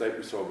state, the state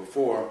we saw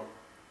before,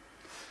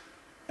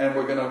 and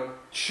we're going to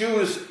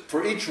choose,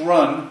 for each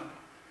run,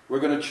 we're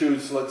going to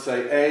choose, let's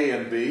say, A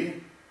and B,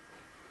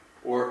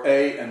 or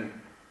A and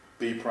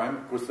B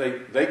prime, because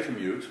they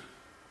commute,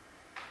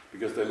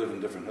 because they live in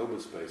different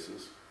Hilbert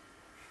spaces,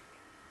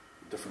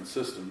 different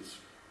systems.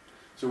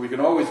 So we can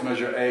always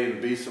measure A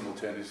and B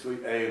simultaneously,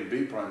 A and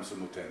B prime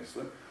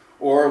simultaneously,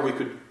 or we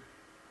could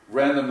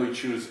randomly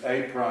choose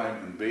A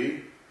prime and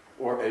B,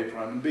 or A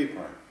prime and B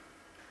prime.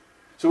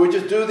 So we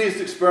just do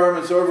these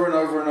experiments over and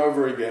over and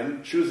over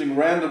again, choosing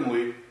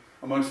randomly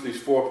amongst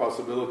these four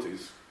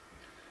possibilities.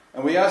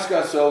 And we ask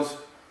ourselves,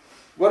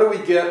 what do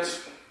we get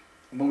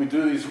when we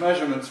do these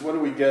measurements? What do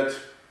we get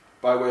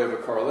by way of a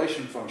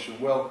correlation function?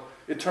 Well,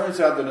 it turns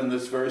out that in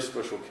this very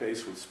special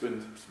case with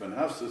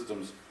spin-half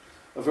systems,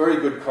 a very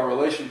good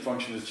correlation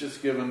function is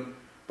just given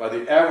by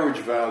the average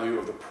value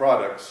of the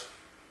products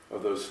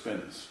of those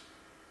spins.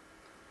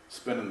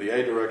 Spin in the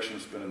A direction,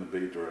 spin in the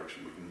B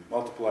direction. We can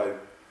multiply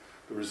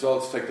the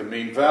results, take the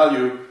mean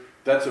value.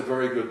 That's a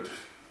very good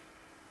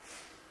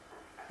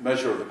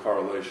measure of the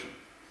correlation.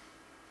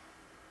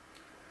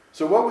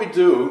 So what we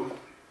do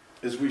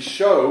is we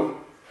show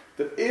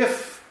that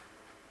if,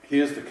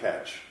 here's the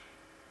catch,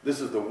 this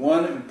is the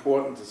one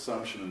important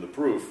assumption in the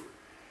proof,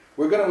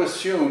 we're going to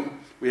assume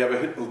we have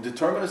a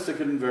deterministic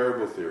hidden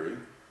variable theory.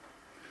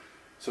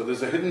 So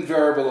there's a hidden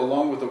variable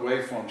along with the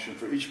wave function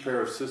for each pair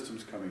of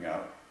systems coming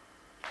out.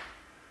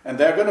 And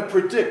they're going to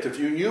predict, if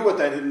you knew what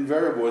that hidden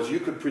variable was,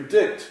 you could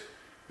predict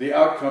the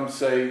outcome,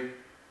 say,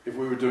 if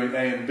we were doing A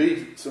and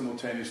B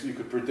simultaneously, you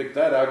could predict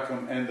that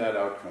outcome and that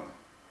outcome.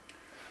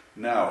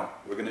 Now,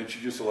 we're going to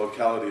introduce a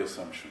locality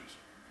assumption,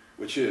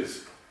 which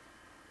is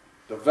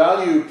the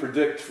value you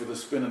predict for the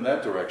spin in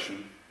that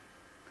direction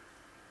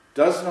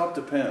does not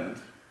depend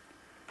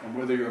on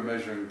whether you're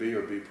measuring B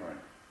or B prime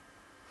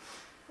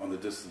on the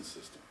distance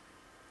system.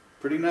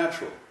 Pretty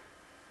natural.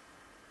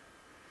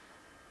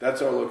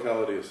 That's our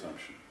locality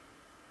assumption.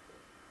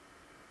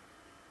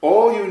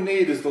 All you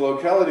need is the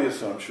locality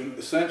assumption,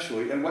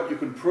 essentially, and what you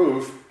can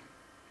prove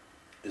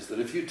is that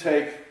if you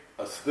take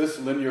this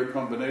linear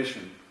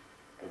combination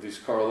of these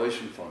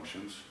correlation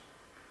functions,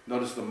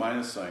 notice the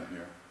minus sign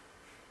here,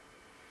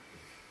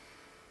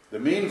 the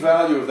mean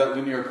value of that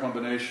linear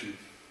combination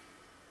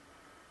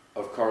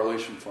of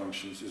correlation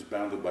functions is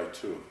bounded by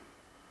 2.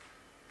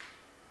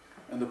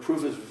 And the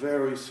proof is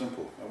very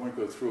simple. I won't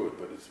go through it,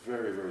 but it's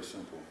very, very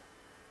simple.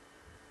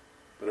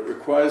 But it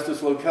requires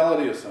this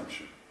locality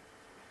assumption.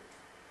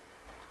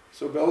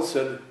 So Bell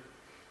said,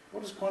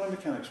 what does quantum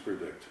mechanics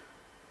predict?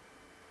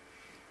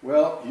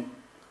 Well,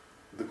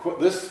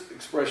 this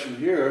expression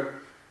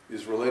here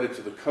is related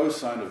to the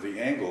cosine of the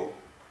angle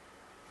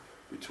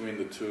between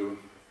the two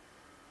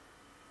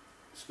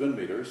spin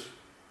meters.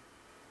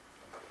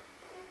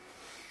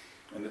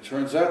 And it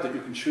turns out that you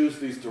can choose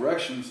these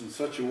directions in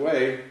such a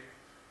way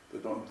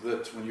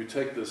that when you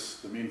take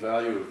the mean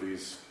value of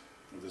this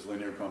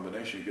linear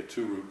combination, you get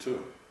 2 root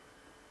 2,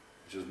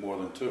 which is more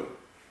than 2.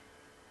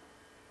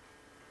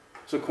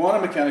 So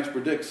quantum mechanics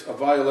predicts a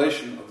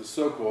violation of the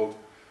so-called,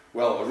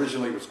 well,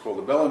 originally it was called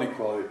the Bell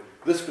inequality.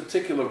 This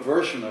particular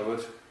version of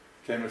it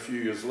came a few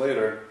years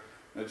later,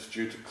 and it's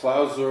due to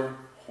Clauser,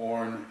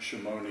 Horn,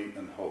 Shimoni,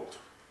 and Holt.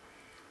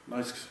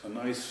 A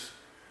nice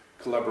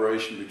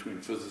collaboration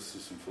between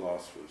physicists and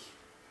philosophers.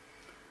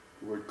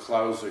 The word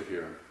Clauser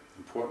here,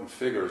 important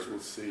figures we'll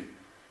see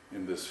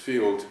in this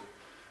field.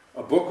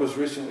 A book was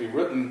recently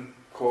written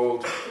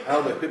called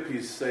How the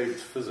Hippies Saved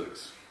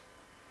Physics,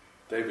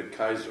 David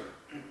Kaiser.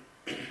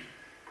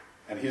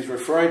 And he's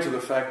referring to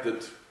the fact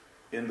that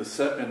in the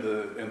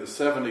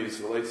 70s,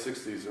 the late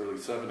 60s, early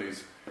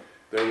 70s,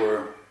 there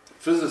were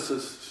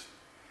physicists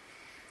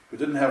who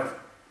didn't have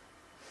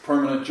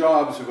permanent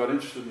jobs who got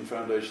interested in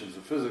foundations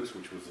of physics,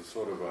 which was a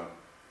sort of a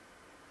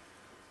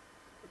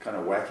kind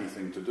of wacky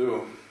thing to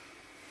do.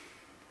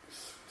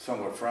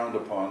 somewhat frowned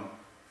upon,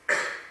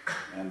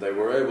 and they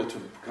were able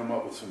to come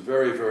up with some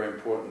very, very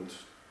important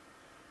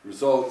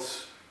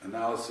results,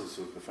 analysis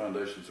of the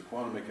foundations of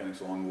quantum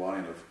mechanics along the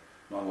line of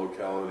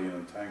non-locality and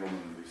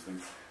entanglement and these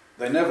things.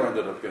 They never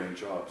ended up getting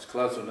jobs.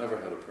 Clauser never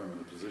had a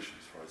permanent position,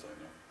 as far as I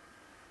know.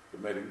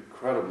 It made it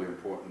incredibly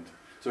important.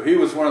 So he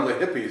was one of the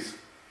hippies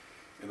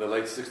in the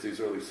late 60s,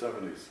 early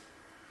 70s,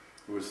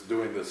 who was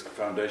doing this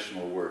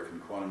foundational work in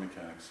quantum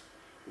mechanics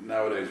that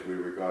nowadays we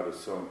regard as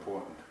so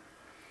important.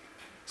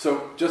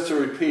 So, just to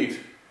repeat,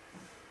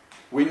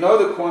 we know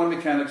that quantum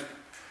mechanics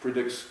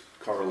predicts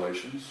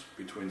correlations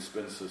between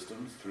spin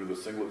systems through the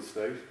singlet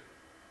state,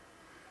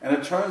 and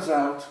it turns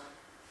out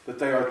that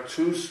they are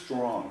too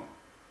strong.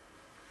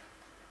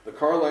 The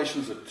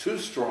correlations are too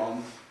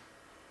strong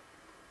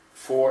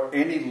for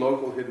any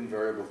local hidden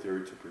variable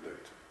theory to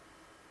predict.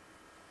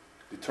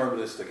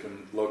 Deterministic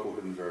and local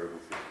hidden variable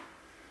theory.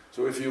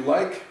 So if you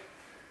like,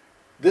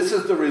 this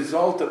is the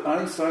result that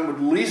Einstein would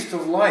least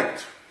have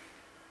liked.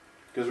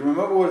 Because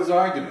remember what his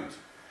argument.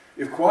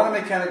 If quantum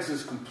mechanics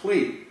is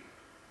complete,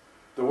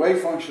 the wave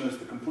function is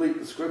the complete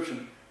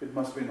description, it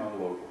must be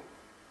non-local.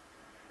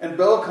 And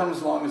Bell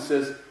comes along and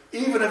says,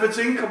 even if it's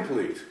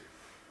incomplete,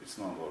 it's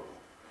non-local.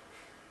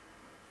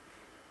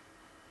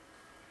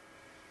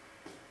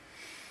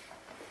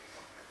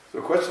 So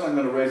a question I'm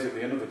going to raise at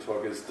the end of the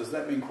talk is, does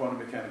that mean quantum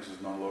mechanics is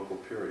non-local,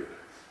 period?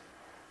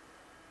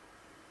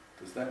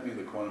 Does that mean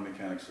that quantum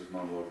mechanics is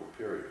non-local,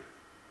 period?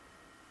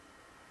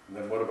 And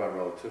then what about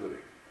relativity?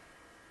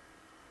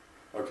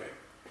 Okay.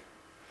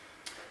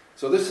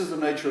 So this is the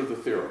nature of the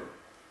theorem.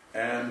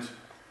 And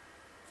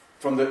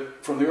from the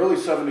early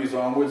 70s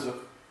onwards,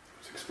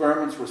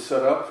 experiments were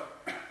set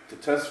up to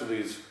test for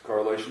these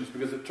correlations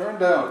because it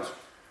turned out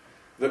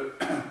that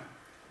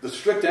the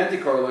strict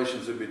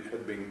anti-correlations had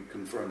been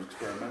confirmed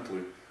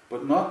experimentally,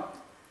 but not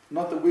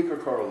the weaker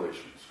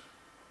correlations.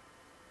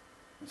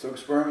 And so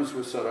experiments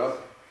were set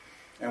up,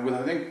 and with,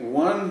 I think,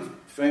 one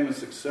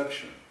famous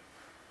exception,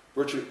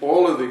 virtually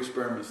all of the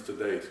experiments to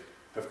date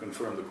have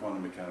confirmed the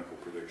quantum mechanical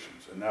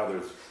predictions. And now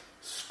there's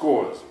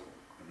scores of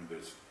them.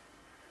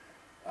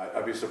 I mean,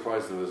 I'd be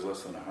surprised if there's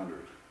less than 100,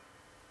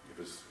 if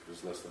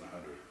it's less than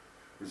 100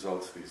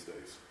 results these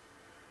days.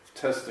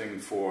 Testing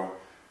for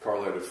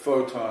correlated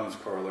photons,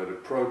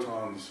 correlated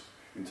protons,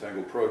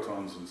 entangled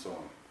protons, and so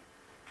on.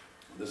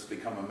 This has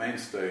become a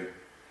mainstay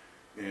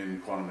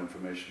in quantum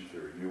information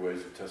theory, new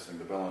ways of testing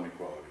the Bell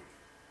inequality.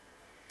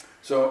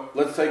 So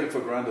let's take it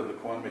for granted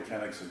that quantum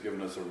mechanics has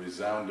given us a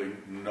resounding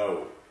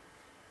no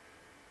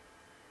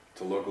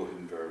to local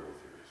hidden variable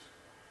theories.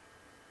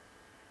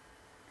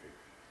 Okay.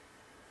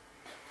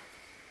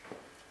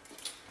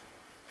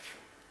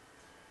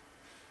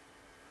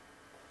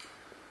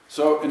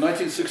 So in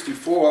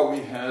 1964 we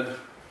had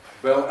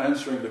Bell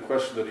answering the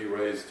question that he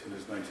raised in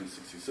his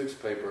 1966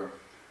 paper.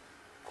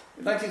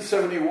 In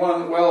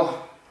 1971,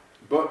 well,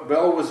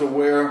 Bell was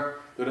aware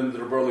that in the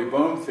de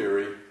Broglie-Bohm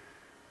theory,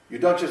 you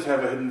don't just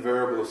have a hidden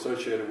variable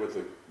associated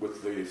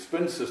with the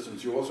spin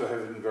systems, you also have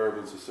hidden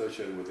variables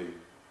associated with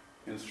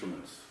the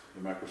instruments,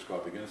 the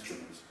macroscopic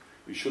instruments.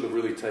 You should have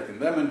really taken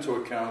them into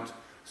account,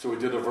 so he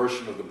did a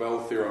version of the Bell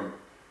theorem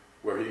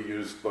where he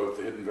used both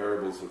the hidden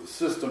variables of the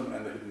system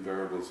and the hidden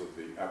variables of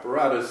the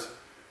apparatus.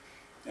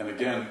 And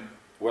again,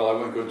 well, I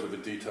won't go into the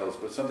details,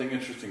 but something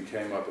interesting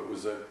came up. It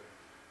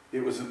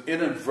was an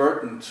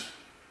inadvertent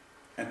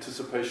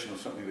anticipation of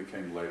something that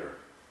came later,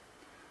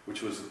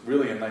 which was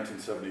really in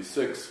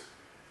 1976.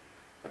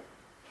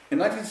 In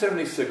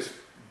 1976,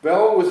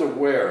 Bell was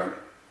aware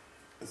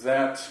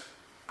that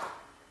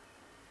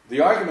the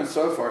argument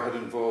so far had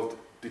involved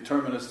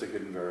deterministic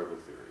hidden variable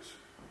theories.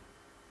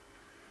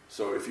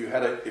 So if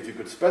you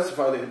could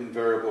specify the hidden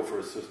variable for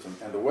a system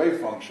and the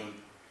wave function,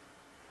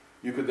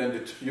 you could then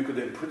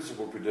in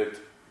principle predict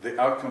the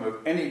outcome of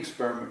any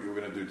experiment you were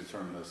going to do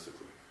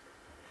deterministically.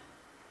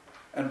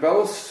 And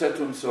Bell said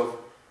to himself,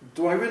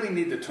 do I really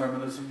need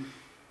determinism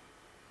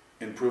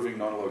in proving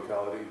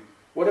non-locality?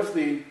 What if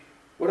the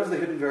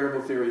hidden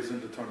variable theory is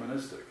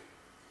indeterministic?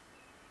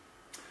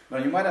 Now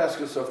you might ask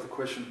yourself the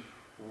question,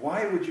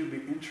 why would you be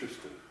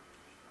interested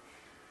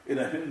in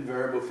a hidden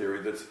variable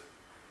theory that's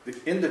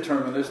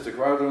indeterministic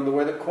rather than the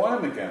way that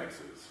quantum mechanics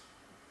is?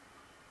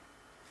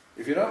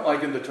 If you don't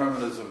like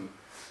indeterminism,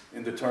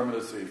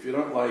 indeterminacy, if you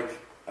don't like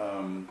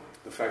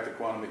the fact that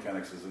quantum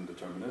mechanics is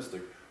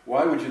indeterministic,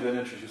 why would you then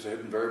introduce a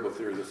hidden variable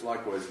theory that's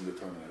likewise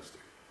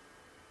indeterministic?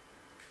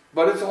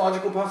 But it's a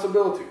logical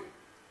possibility.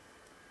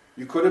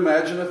 You could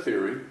imagine a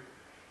theory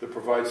that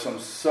provides some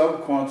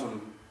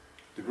sub-quantum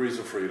degrees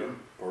of freedom,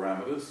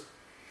 parameters,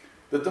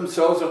 that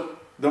themselves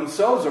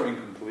are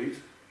incomplete,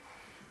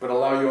 but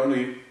allow you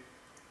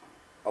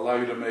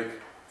to make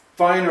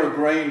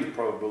finer-grained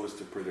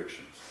probabilistic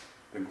predictions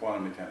than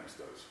quantum mechanics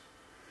does.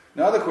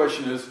 Now the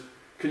question is,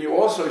 can you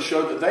also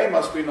show that they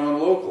must be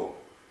non-local?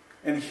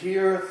 And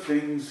here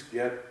things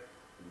get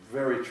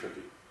very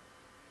tricky.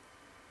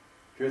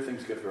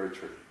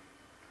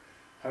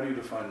 How do you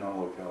define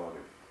non-locality?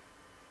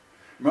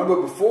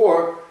 Remember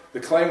before, the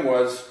claim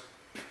was,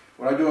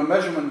 when I do a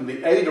measurement in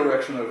the A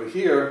direction over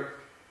here,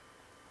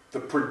 the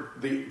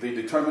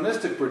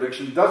deterministic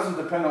prediction doesn't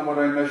depend on what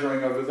I'm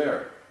measuring over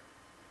there.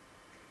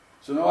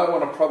 So now I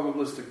want a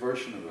probabilistic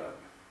version of that.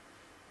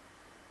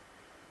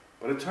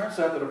 But it turns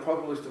out that a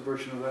probabilistic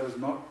version of that is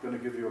not going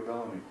to give you a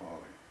Bell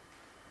inequality.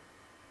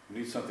 You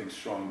need something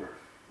stronger.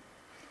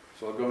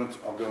 So I'll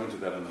go into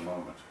that in a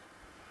moment.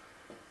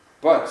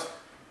 But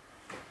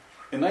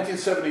in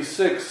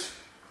 1976,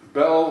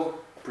 Bell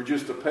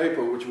produced a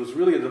paper which was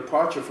really a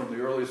departure from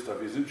the early stuff.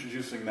 He's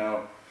introducing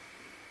now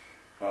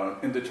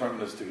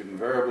indeterministic hidden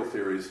variable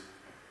theories.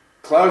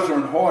 Clauser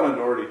and Horn had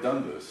already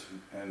done this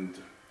and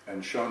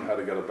shown how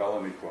to get a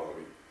Bell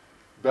inequality.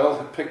 Bell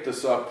had picked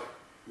this up.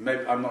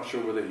 Maybe, I'm not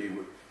sure whether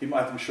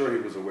I'm sure he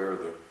was aware of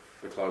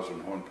the Clauser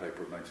and Horn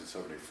paper of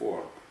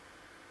 1974,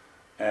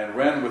 and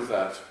ran with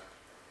that,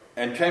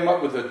 and came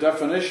up with a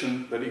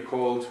definition that he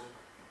called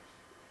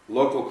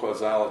local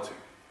causality.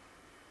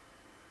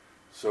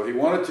 So he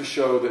wanted to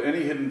show that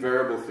any hidden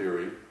variable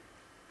theory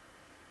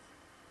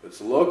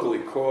that's locally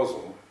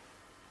causal,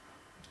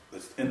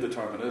 that's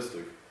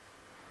indeterministic,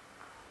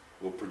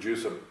 will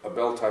produce a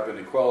Bell-type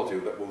inequality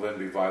that will then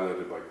be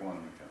violated by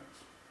quantum mechanics.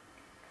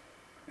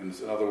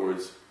 In other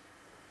words,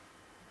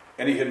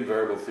 any hidden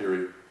variable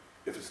theory,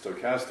 if it's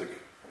stochastic,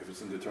 if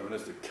it's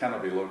indeterministic,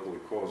 cannot be locally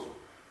causal.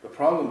 The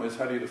problem is,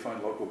 how do you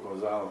define local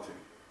causality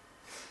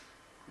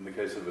in the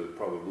case of a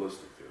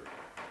probabilistic theory?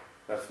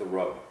 That's the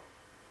rub.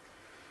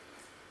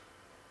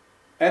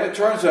 And it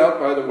turns out,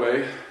 by the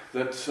way,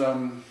 that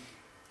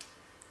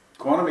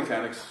quantum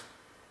mechanics,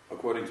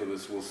 according to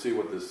this, we'll see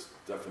what this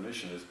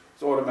definition is,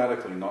 it's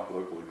automatically not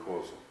locally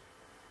causal.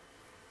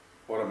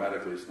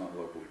 Automatically it's not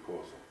locally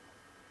causal.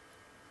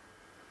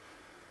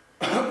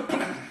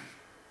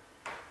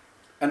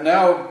 And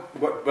now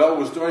what Bell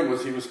was doing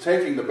was he was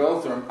taking the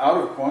Bell theorem out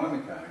of quantum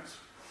mechanics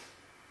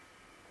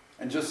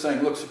and just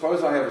saying, look,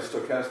 suppose I have a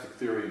stochastic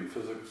theory in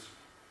physics,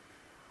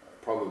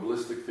 a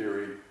probabilistic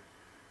theory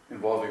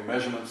involving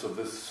measurements of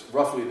this,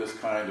 roughly this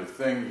kind of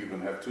thing. You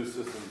can have two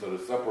systems that are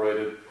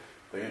separated.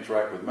 They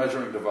interact with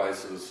measuring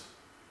devices.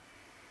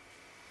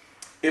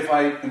 If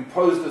I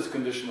impose this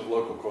condition of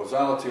local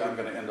causality, I'm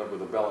going to end up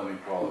with a Bell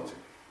inequality,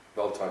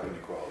 Bell-type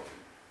inequality.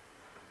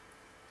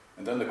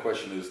 And then the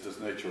question is, does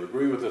nature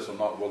agree with this or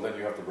not? Well, then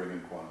you have to bring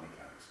in quantum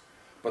mechanics.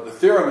 But the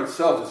theorem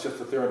itself is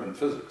just a theorem in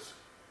physics.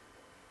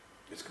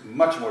 It's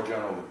much more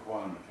general than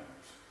quantum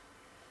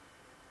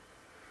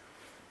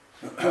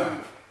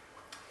mechanics.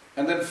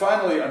 And then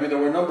finally, there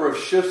were a number of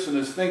shifts in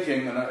his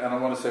thinking, and I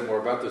want to say more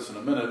about this in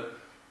a minute,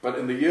 but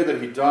in the year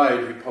that he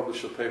died, he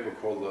published a paper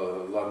called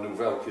La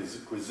Nouvelle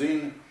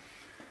Cuisine,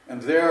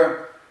 and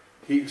there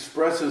he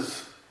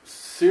expresses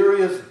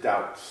serious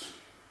doubts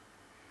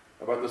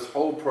about this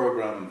whole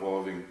program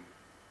involving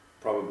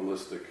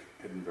probabilistic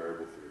hidden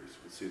variable theories.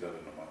 We'll see that in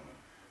a moment.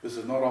 This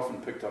is not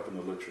often picked up in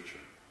the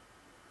literature.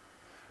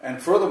 And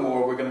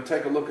furthermore, we're going to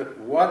take a look at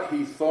what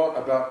he thought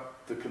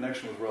about the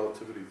connection with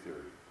relativity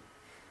theory.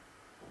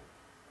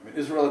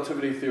 Is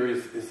relativity theory,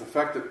 is the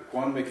fact that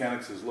quantum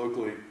mechanics is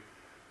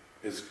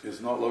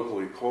not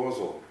locally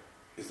causal,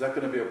 is that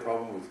going to be a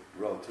problem with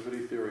relativity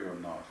theory or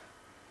not?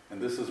 And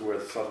this is where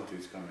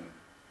subtleties come in.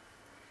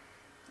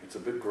 It's a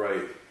bit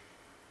gray,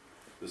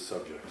 this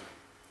subject.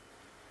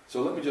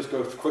 So let me just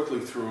go quickly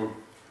through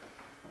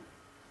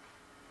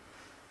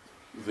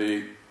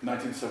the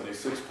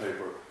 1976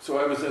 paper. So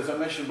as I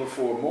mentioned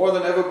before, more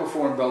than ever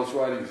before in Bell's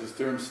writings, his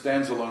theorem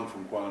stands alone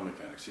from quantum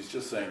mechanics. He's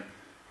just saying,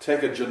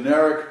 take a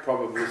generic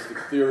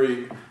probabilistic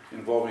theory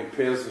involving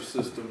pairs of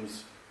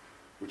systems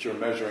which are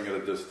measuring at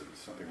a distance,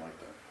 something like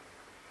that.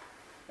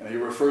 And he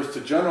refers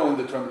to general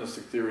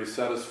indeterministic theories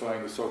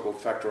satisfying the so-called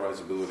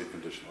factorizability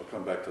condition. I'll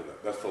come back to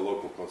that. That's the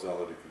local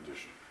causality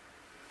condition.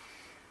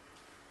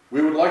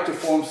 We would like to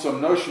form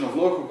some notion of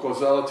local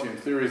causality in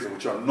theories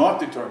which are not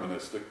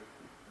deterministic,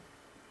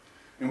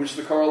 in which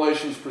the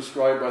correlations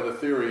prescribed by the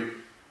theory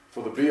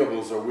for the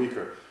beables are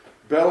weaker.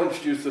 Bell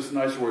introduced this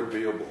nice word,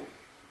 beable.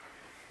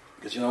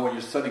 Because when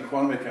you're studying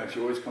quantum mechanics,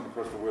 you always come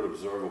across the word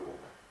observable.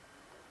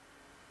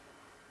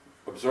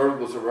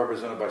 Observables are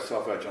represented by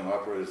self-adjoint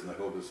operators in the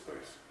Hilbert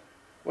space.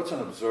 What's an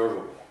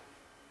observable?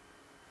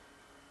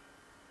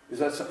 Is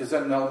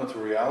that an element of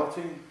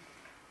reality?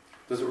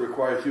 Does it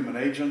require a human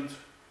agent?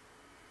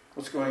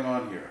 What's going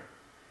on here?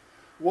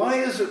 Why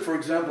is it, for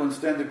example, in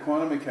standard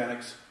quantum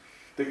mechanics,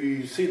 that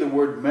you see the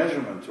word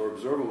measurement or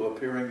observable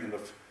appearing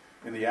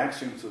in the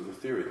axioms of the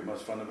theory, the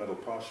most fundamental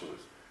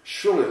postulates?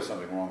 Surely there's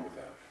something wrong with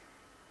that.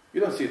 You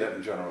don't see that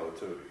in general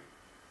relativity.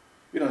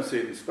 You don't see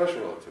it in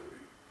special relativity.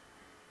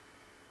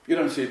 You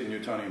don't see it in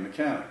Newtonian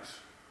mechanics.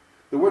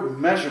 The word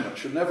measurement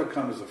should never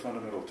come as a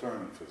fundamental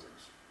term in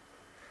physics.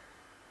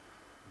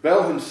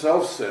 Bell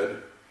himself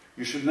said,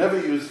 you should never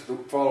use the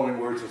following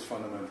words as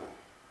fundamental: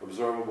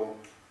 observable,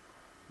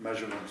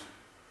 measurement,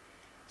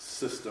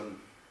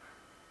 system,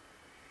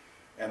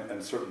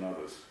 and certain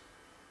others.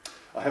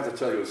 I have to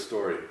tell you a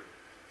story.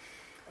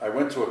 I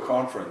went to a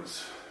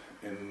conference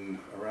in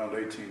around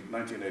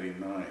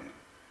 1989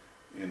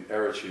 in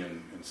Erici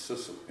in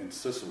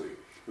Sicily.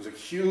 It was a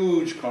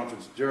huge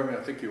conference. Jeremy,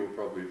 I think you were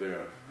probably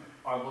there.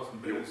 I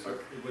wasn't, but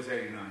it was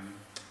 89.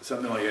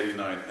 something like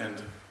 89,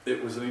 and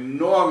it was an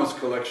enormous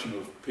collection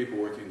of people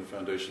working the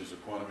foundations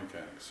of quantum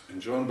mechanics,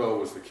 and John Bell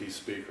was the key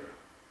speaker.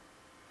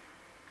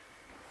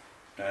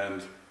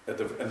 And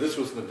this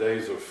was in the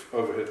days of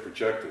overhead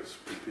projectors.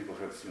 People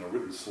had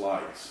written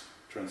slides,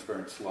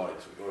 transparent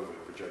slides with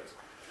overhead projectors.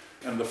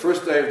 And the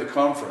first day of the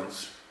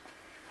conference,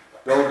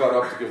 Bell got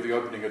up to give the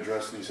opening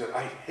address, and he said,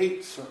 "I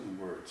hate certain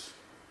words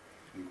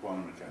in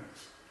quantum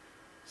mechanics.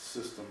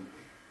 System,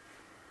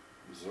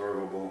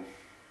 observable,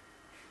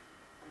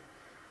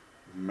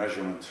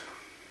 measurement.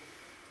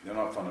 They're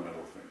not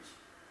fundamental things."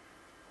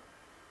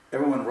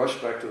 Everyone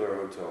rushed back to their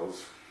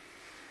hotels,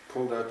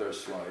 pulled out their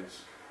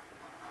slides,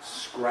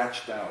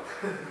 scratched out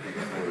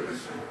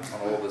words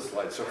on all the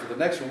slides. So for the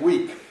next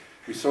week,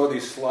 we saw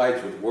these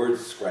slides with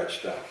words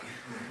scratched out.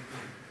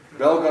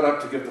 Bell got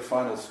up to give the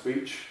final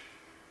speech.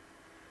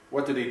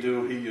 What did he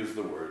do? He used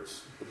the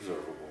words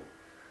observable,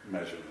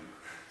 measurement,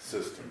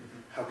 system.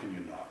 How can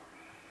you not?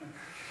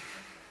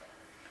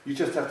 You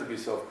just have to be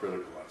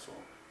self-critical, that's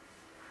all.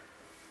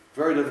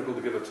 Very difficult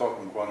to give a talk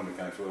on quantum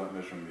mechanics without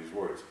measuring these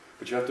words.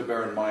 But you have to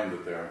bear in mind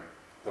that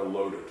they're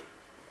loaded.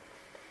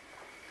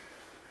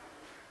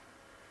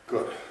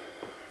 Good.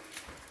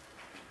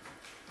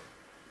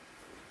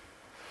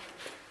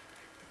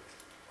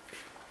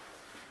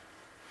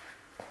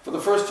 For the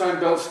first time,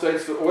 Bell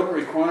states that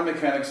ordinary quantum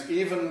mechanics,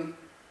 even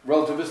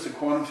relativistic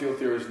quantum field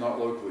theory, is not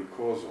locally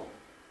causal.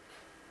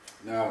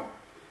 Now,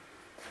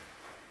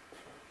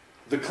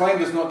 the claim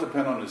does not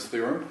depend on his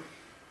theorem.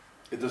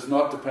 It does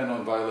not depend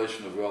on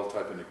violation of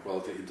well-type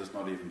inequality. It does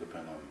not even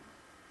depend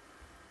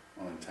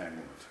on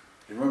entanglement.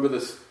 You remember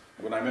this,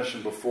 when I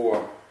mentioned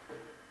before,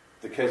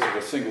 the case of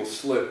a single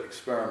slit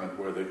experiment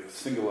where the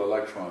single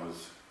electron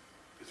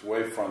its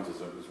wavefront,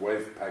 its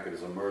wave packet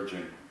is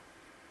emerging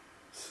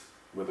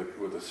with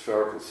a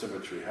spherical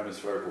symmetry,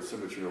 hemispherical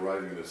symmetry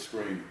arriving at the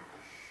screen.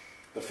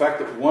 The fact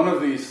that one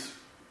of these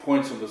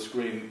points on the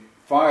screen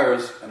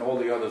fires and all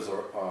the others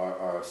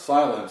are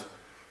silent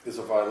is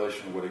a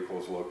violation of what he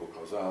calls local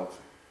causality.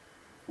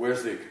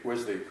 Where's the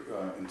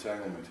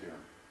entanglement here?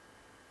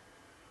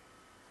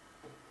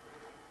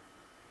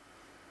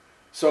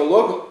 So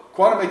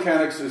quantum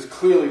mechanics is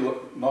clearly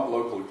not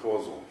locally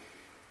causal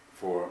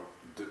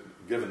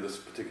given this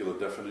particular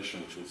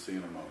definition, which we'll see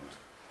in a moment.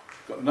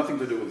 It's got nothing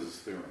to do with his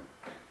theorem.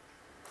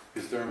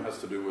 His theorem has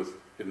to do with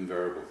hidden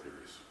variable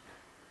theories.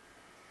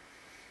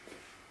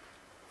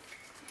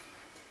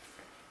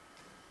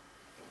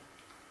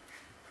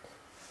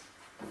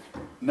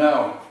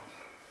 Now,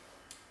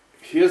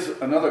 here's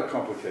another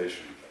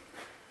complication.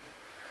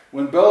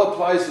 When Bell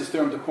applies his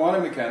theorem to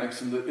quantum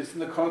mechanics, it's in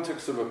the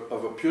context of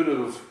a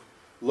putative,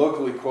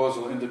 locally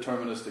causal,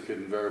 indeterministic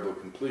hidden variable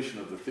completion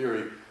of the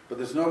theory, but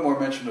there's no more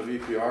mention of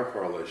EPR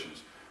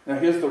correlations. Now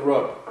here's the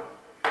rub.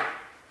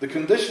 The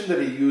condition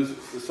that he uses,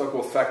 the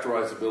so-called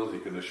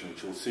factorizability condition,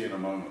 which we'll see in a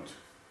moment,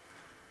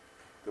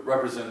 that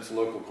represents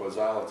local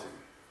causality.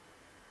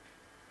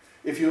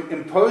 If you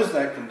impose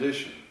that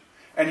condition,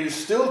 and you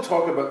still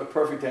talk about the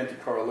perfect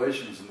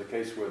anticorrelations in the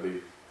case where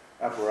the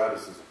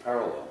apparatuses are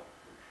parallel,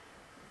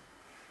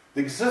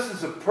 the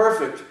existence of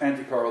perfect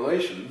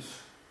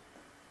anticorrelations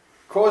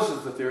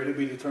causes the theory to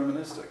be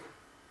deterministic.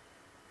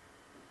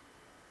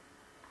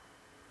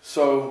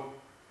 So,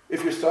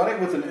 if you're starting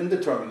with an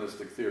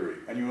indeterministic theory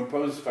and you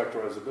impose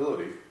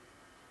factorizability,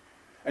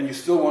 and you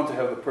still want to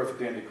have the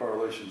perfect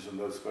anticorrelations in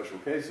those special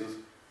cases,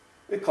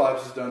 it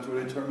collapses down to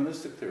a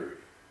deterministic theory.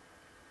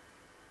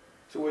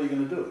 So what are you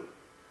going to do?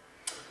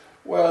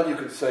 Well, you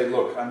could say,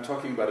 look, I'm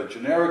talking about a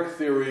generic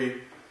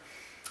theory.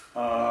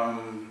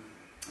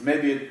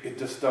 Maybe it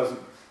just doesn't.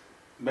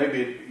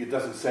 Maybe it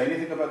doesn't say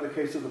anything about the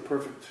case of the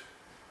perfect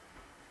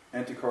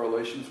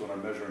anticorrelations when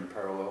I'm measuring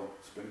parallel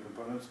spin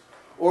components.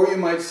 Or you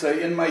might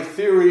say, in my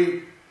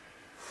theory,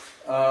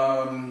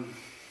 the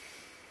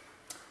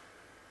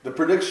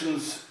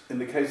predictions in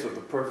the case of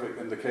the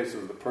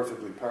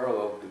perfectly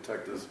parallel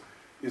detectors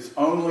is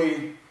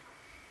only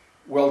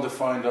well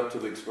defined up to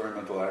the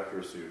experimental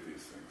accuracy of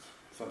these things,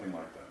 something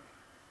like that.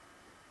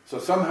 So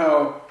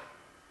somehow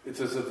it's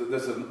as if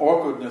there's an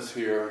awkwardness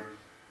here.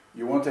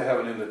 You want to have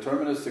an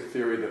indeterministic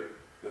theory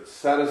that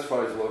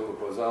satisfies local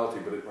causality,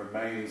 but it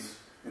remains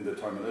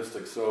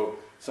indeterministic. So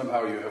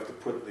somehow you have to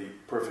put the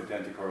perfect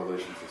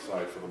anticorrelations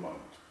aside for the moment.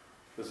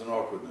 There's an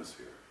awkwardness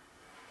here.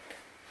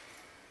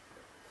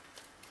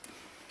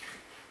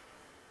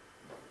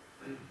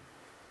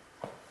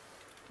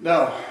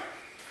 Now,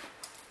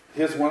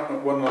 here's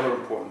one other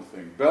important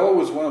thing. Bell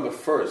was one of the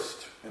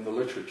first in the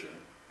literature.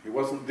 He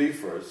wasn't the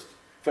first.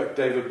 In fact,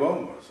 David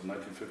Bohm was in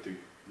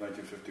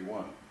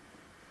 1951.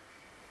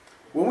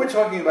 When we're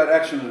talking about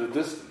action at a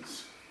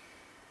distance,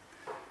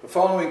 the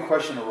following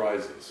question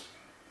arises.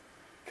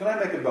 Can I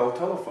make a Bell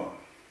telephone?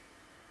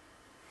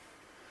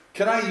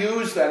 Can I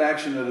use that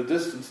action at a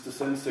distance to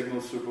send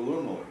signals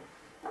superluminally?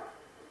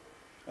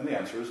 And the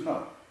answer is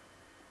no.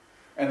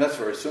 And that's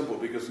very simple,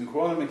 because in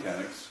quantum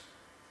mechanics,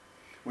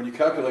 when you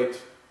calculate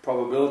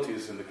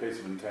probabilities in the case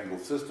of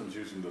entangled systems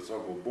using the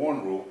so-called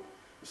Born rule,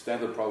 the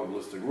standard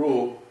probabilistic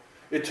rule,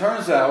 it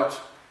turns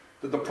out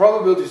that the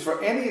probabilities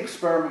for any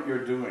experiment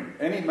you're doing,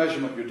 any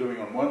measurement you're doing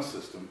on one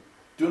system,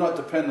 do not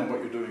depend on what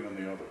you're doing on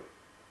the other.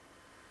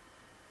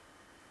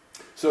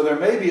 So there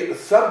may be at the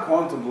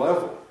subquantum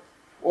level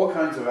all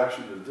kinds of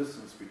action at a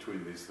distance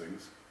between these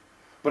things,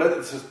 but at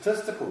the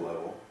statistical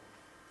level,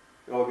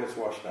 it all gets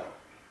washed out.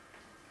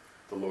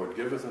 The Lord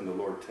giveth and the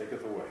Lord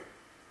taketh away.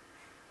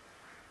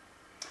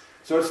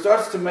 So it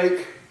starts to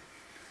make,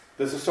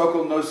 there's a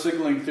so-called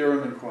no-signaling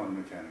theorem in quantum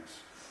mechanics.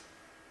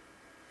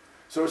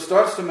 So it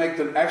starts to make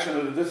the action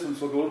at a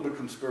distance look a little bit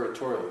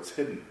conspiratorial. It's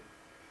hidden.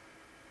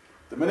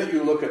 The minute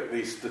you look at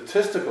the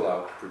statistical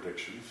out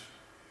predictions,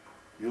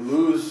 you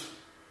lose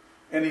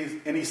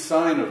any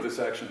sign of this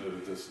action at a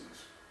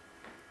distance.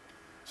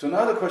 So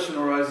now the question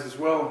arises,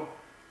 well,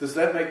 does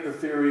that make the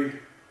theory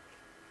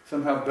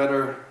somehow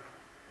better,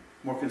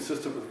 more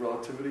consistent with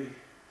relativity?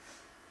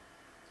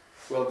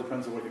 Well, it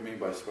depends on what you mean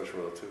by special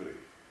relativity.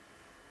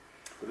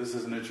 But this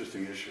is an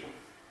interesting issue.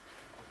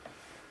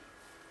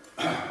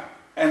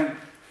 And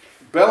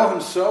Bell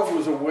himself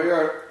was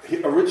aware,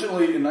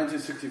 originally in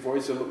 1964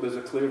 he said, look, there's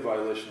a clear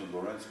violation of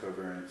Lorentz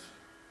covariance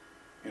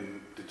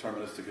in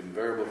deterministic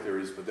invariable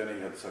theories, but then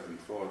he had second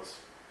thoughts,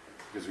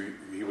 because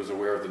he was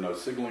aware of the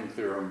no-signaling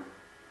theorem,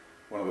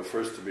 one of the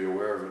first to be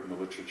aware of it in the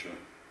literature.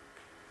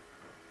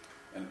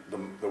 And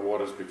the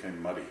waters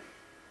became muddy.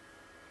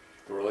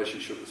 The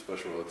relationship with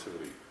special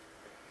relativity.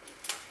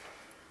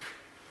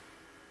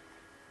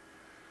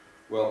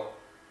 Well,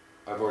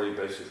 I've already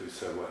basically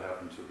said what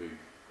happened to the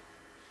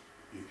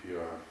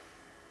EPR.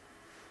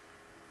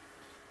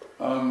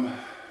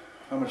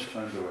 How much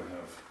time do I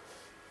have?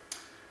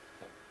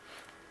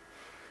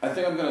 I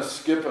think I'm going to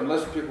skip,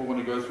 unless people want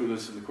to go through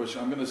this in the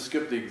question, I'm going to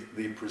skip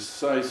the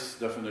precise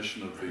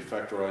definition of the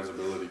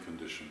factorizability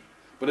condition.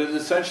 But it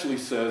essentially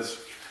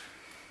says,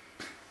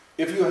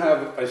 if you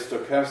have a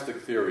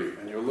stochastic theory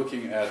and you're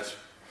looking at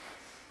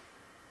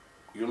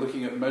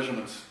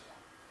measurements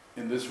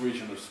in this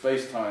region of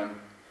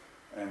space-time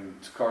and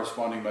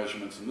corresponding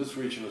measurements in this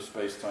region of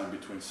space-time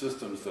between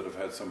systems that have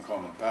had some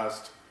common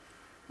past,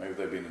 maybe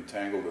they've been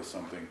entangled or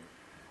something.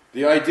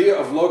 The idea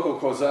of local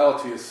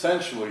causality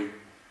essentially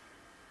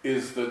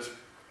is that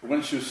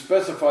once you've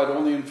specified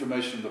all the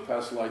information in the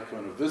past light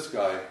cone of this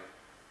guy,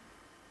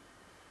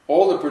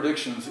 all the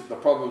predictions, the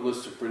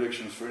probabilistic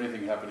predictions for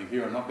anything happening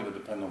here are not going to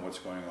depend on what's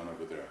going on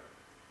over there.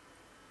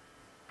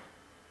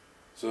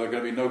 So there are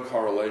going to be no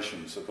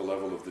correlations at the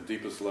level of the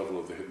deepest level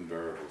of the hidden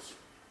variables.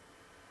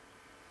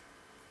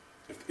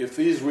 If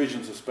these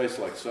regions of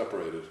space-like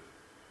separated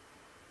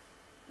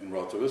in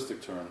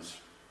relativistic terms,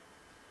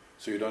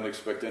 so you don't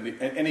expect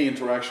any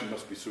interaction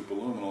must be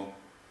superluminal,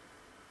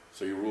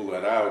 so you rule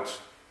that out,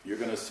 you're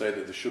going to say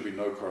that there should be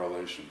no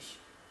correlations.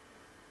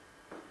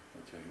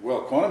 Okay.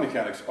 Well, quantum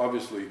mechanics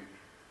obviously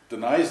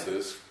denies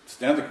this,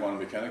 standard quantum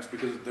mechanics,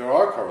 because there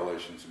are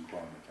correlations in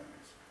quantum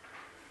mechanics.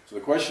 So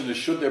the question is,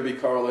 should there be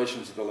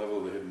correlations at the level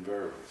of the hidden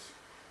variables?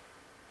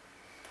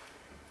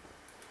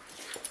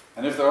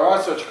 And if there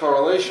are such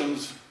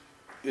correlations,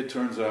 it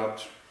turns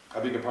out, I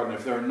beg your pardon,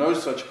 if there are no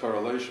such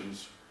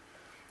correlations,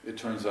 it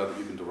turns out that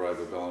you can derive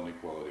a Bell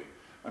inequality.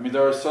 I mean,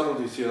 there are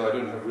subtleties here I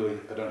don't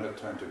have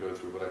time to go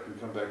through, but I can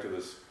come back to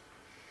this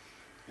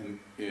in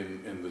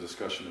the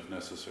discussion if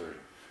necessary.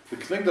 The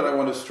thing that I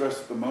want to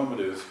stress at the moment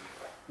is,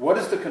 what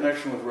is the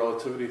connection with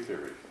relativity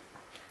theory?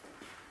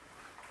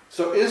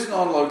 So is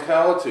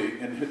non-locality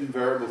in hidden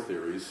variable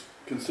theories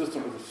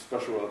consistent with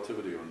special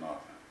relativity or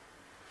not?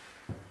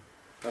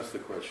 That's the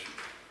question.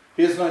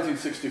 Here's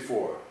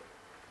 1964.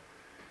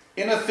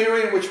 In a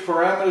theory in which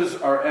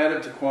parameters are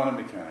added to quantum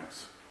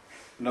mechanics,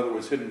 in other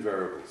words, hidden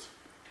variables,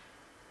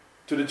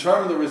 to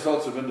determine the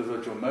results of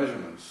individual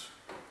measurements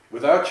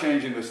without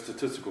changing the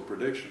statistical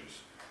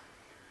predictions,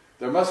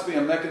 there must be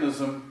a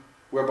mechanism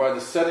whereby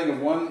the setting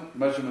of one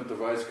measurement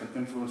device can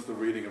influence the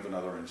reading of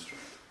another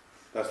instrument.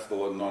 That's the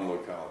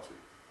non-locality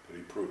that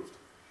he proved,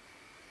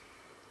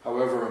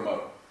 however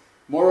remote.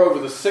 Moreover,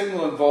 the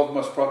signal involved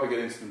must propagate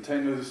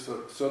instantaneously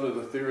so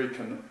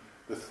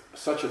that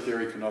such a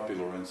theory cannot be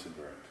Lorentz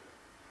invariant.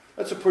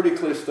 That's a pretty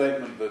clear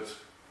statement that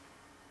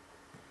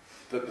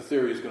the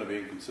theory is going to be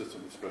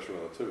inconsistent with special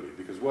relativity,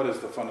 because what is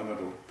the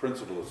fundamental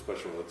principle of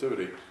special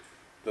relativity?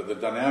 That the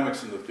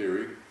dynamics in the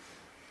theory,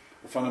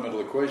 the fundamental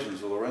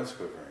equations, are Lorentz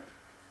covariant.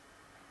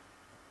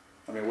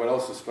 I mean, what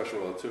else is special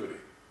relativity?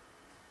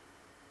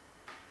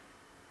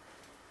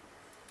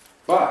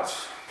 But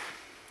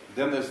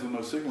then there's the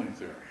no-signaling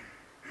theorem.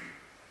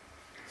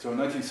 So in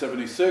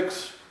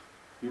 1976,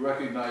 he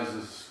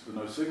recognizes the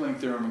no-signaling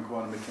theorem in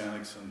quantum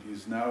mechanics, and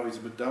he's a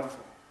bit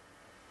doubtful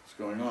what's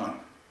going on.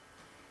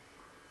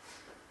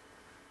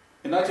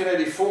 In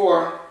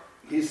 1984,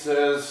 he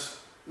says,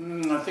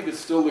 I think it's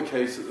still the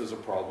case that there's a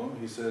problem.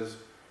 He says,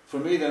 for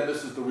me then,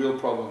 this is the real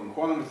problem in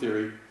quantum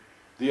theory,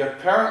 the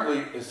apparently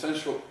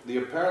essential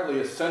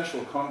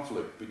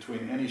conflict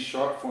between any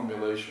sharp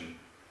formulation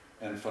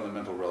and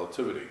fundamental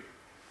relativity.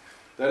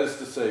 That is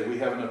to say, we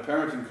have an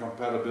apparent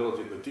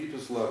incompatibility at the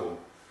deepest level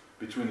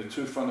between the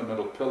two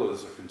fundamental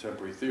pillars of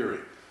contemporary theory.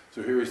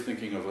 So here he's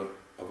thinking of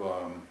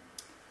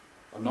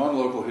a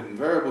non-local hidden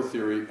variable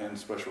theory and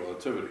special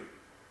relativity.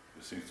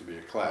 There seems to be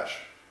a clash.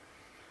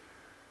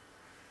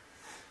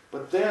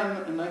 But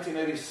then, in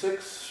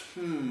 1986,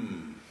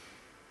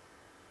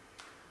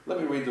 let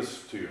me read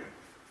this to you.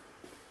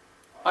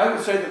 I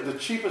would say that the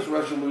cheapest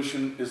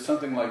resolution is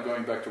something like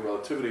going back to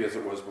relativity as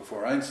it was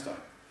before Einstein.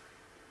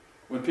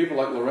 When people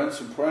like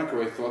Lorentz and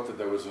Poincaré thought that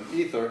there was an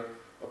ether,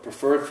 a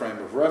preferred frame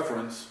of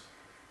reference,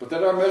 but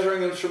that our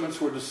measuring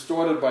instruments were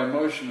distorted by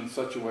motion in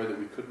such a way that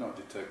we could not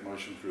detect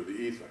motion through the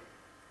ether.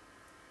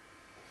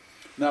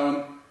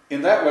 Now,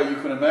 in that way, you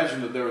can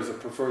imagine that there is a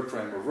preferred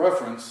frame of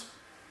reference,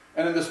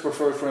 and in this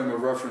preferred frame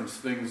of reference,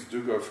 things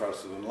do go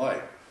faster than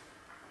light.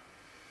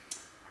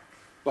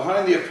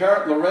 Behind the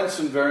apparent Lorentz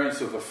invariance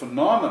of the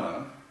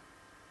phenomena,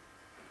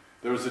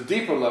 there is a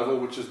deeper level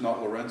which is not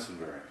Lorentz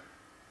invariant.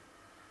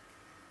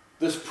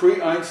 This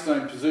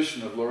pre-Einstein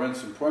position of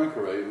Lorentz and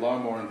Poincaré,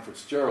 Larmor and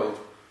Fitzgerald,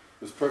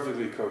 is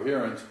perfectly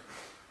coherent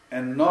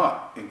and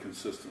not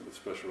inconsistent with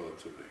special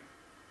relativity.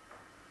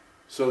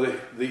 So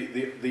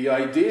the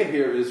idea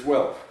here is,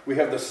 well, we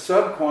have the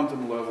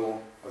subquantum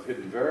level of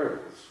hidden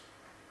variables,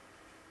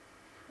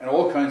 and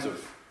all kinds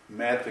of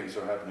mad things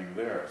are happening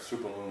there,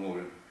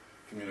 superlunar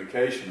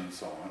communication and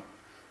so on.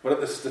 But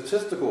at the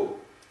statistical,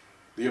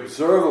 the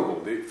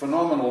observable, the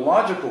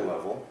phenomenological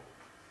level,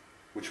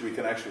 which we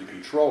can actually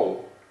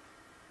control,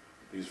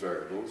 these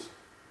variables,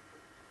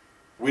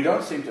 we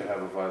don't seem to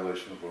have a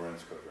violation of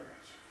Lorentz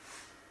covariance.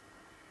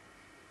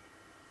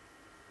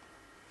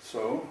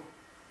 So,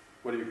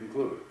 what do you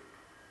conclude?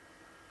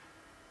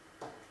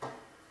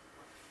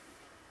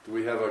 Do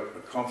we have a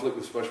conflict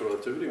with special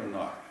relativity or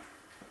not?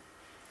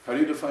 How do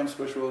you define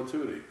special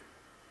relativity?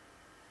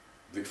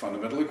 The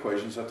fundamental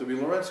equations have to be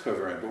Lorentz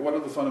covariant. But what are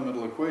the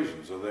fundamental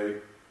equations? Are they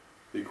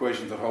the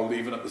equations that hold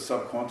even at the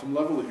subquantum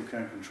level that you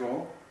can't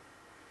control?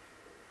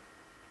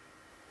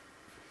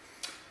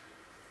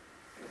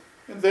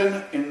 And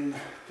then in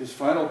his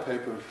final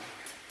paper,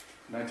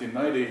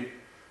 1990,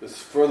 there's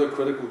further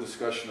critical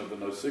discussion of the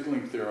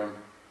no-signaling theorem,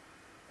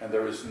 and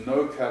there is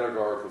no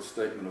categorical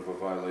statement of a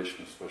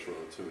violation of special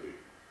relativity.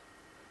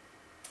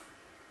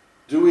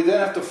 Do we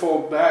then have to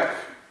fall back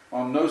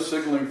on no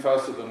signaling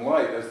faster than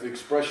light as the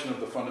expression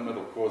of the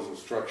fundamental causal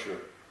structure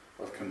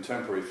of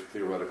contemporary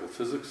theoretical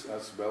physics?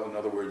 Asks Bell. In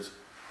other words,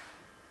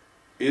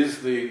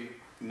 is the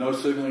no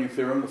signaling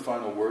theorem the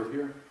final word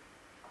here?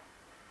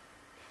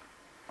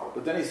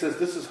 But then he says,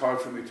 this is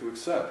hard for me to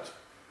accept.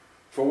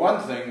 For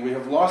one thing, we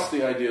have lost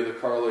the idea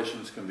that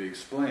correlations can be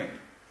explained,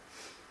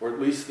 or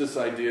at least this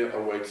idea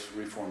awaits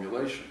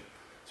reformulation.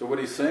 So what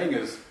he's saying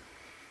is,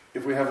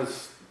 if we have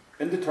this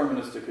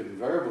indeterministic hidden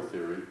variable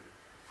theory,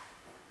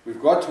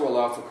 we've got to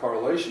allow for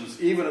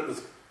correlations even at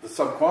the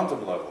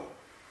subquantum level.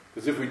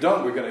 Because if we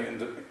don't, we're going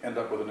to end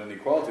up with an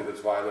inequality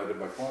that's violated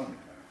by quantum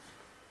mechanics.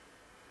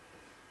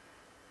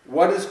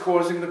 What is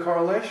causing the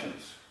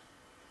correlations?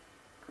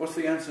 What's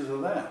the answer to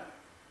that?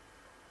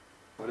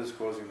 What is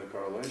causing the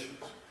correlations?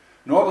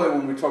 Normally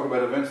when we talk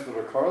about events that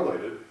are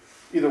correlated,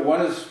 either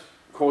one is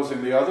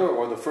causing the other,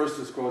 or the first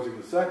is causing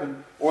the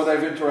second, or they've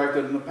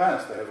interacted in the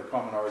past. They have a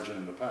common origin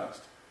in the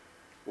past.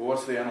 Well,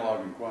 what's the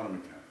analog in quantum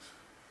mechanics?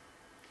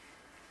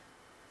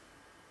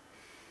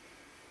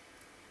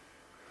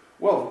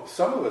 Well,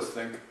 some of us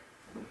think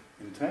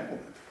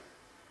entanglement.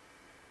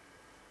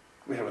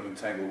 We have an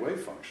entangled wave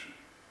function.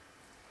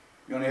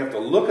 You only have to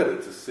look at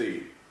it to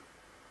see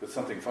that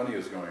something funny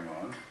is going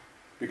on,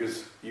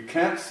 because you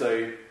can't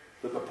say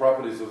that the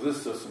properties of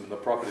this system and the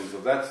properties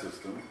of that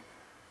system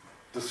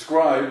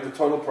describe the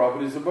total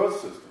properties of both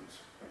systems.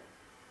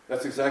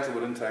 That's exactly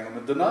what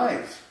entanglement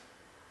denies.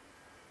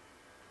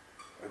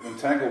 An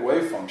entangled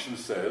wave function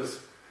says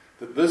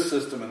that this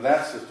system and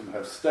that system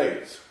have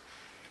states,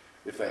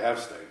 if they have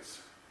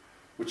states,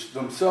 which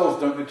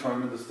themselves don't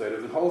determine the state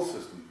of the whole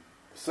system.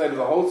 The state of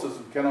the whole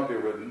system cannot be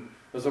written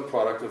as a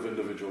product of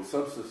individual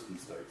subsystem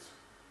states.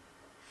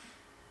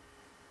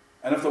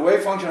 And if the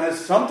wave function has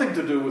something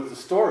to do with the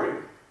story,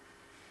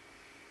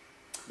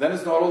 then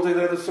it's not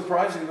altogether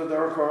surprising that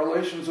there are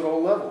correlations at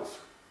all levels.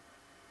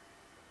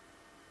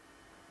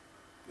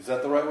 Is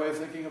that the right way of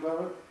thinking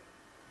about it?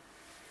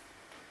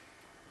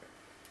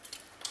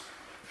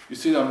 You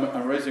see,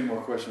 I'm raising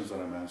more questions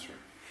than I'm answering.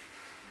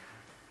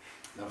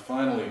 Now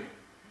finally,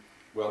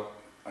 well,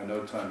 I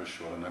know time is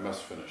short and I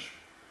must finish.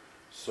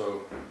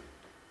 So,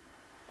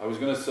 I was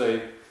going to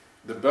say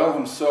that Bell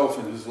himself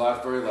in his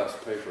very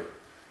last paper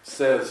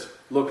says,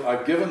 look,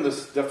 I've given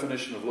this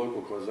definition of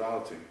local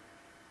causality.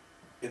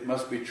 It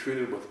must be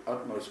treated with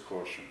utmost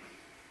caution.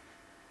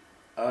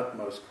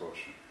 Utmost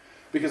caution.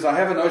 Because I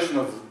have a notion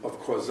of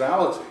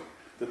causality,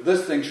 that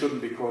this thing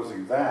shouldn't be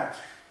causing that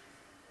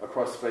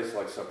across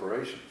space-like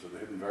separations at the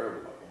hidden variable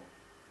level.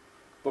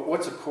 But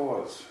what's a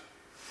cause?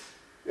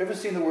 You ever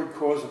seen the word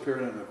cause appear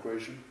in an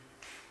equation?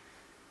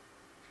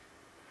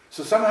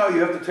 So somehow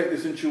you have to take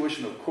this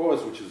intuition of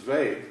cause, which is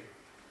vague,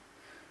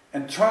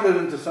 and turn it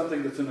into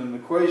something that's in an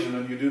equation,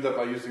 and you do that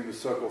by using the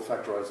circle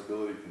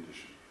factorizability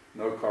condition.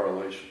 No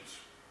correlations.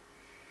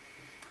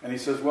 And he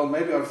says, well,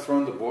 maybe I've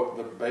thrown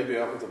the baby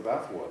out with the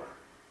bathwater.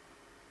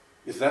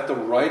 Is that the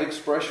right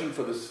expression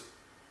for this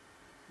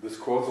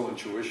causal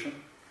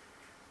intuition?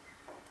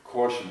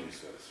 Caution, he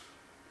says.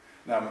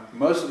 Now,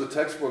 most of the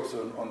textbooks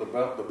on the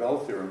Bell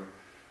theorem,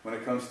 when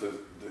it comes to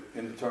the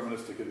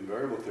indeterministic and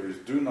invariable theories,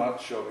 do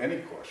not show any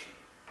caution.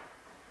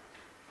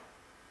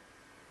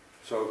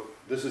 So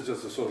this is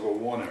just a sort of a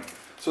warning.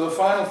 So the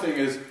final thing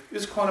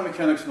is quantum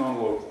mechanics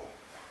non-local?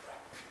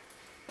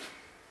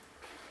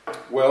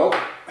 Well,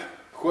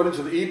 according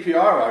to the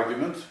EPR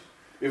argument,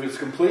 if it's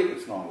complete,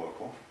 it's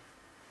non-local.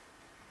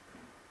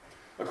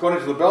 According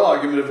to the Bell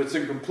argument, if it's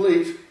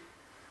incomplete,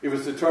 if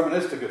it's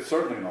deterministic, it's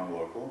certainly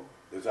non-local.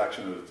 There's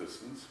action at a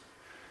distance.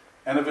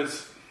 And if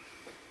it's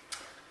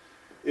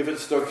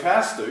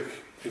stochastic,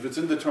 if it's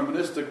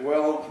indeterministic,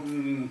 well,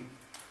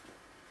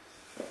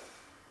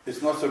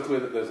 it's not so clear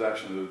that there's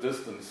action at a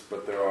distance,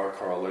 but there are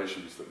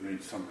correlations that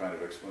need some kind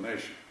of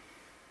explanation.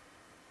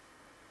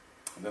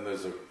 And then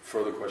there's a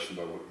further question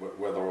about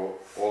whether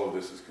all of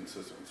this is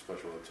consistent with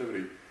special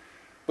relativity.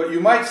 But you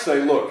might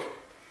say, look,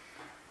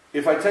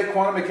 if I take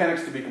quantum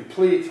mechanics to be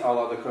complete, a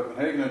la the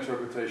Copenhagen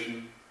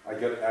interpretation, I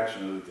get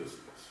action at a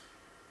distance.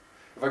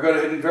 If I go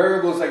to hidden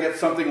variables, I get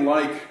something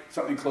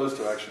close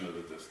to action at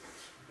a distance.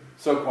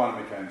 So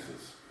quantum mechanics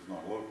is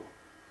not local.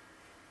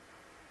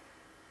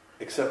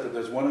 Except that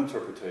there's one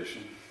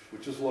interpretation,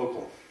 which is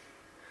local,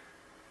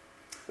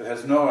 that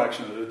has no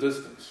action at a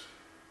distance.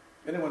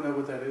 Anyone know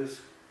what that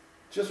is?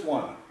 Just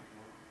one.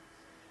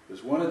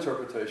 There's one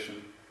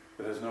interpretation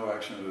that has no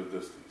action at a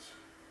distance.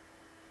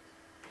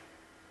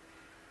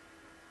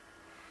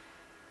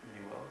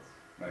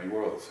 Many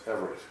worlds,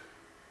 Everett.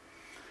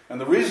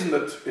 And the reason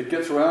that it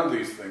gets around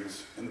these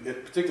things,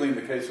 particularly in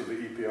the case of the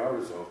EPR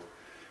result,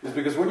 is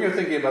because when you're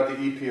thinking about the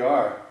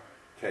EPR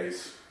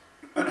case,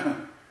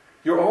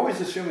 you're always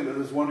assuming that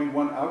there's only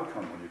one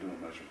outcome when you do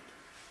a measurement.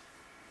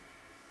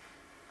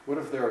 What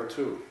if there are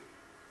two?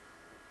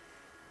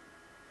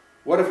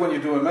 What if when you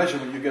do a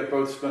measurement you get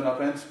both spin up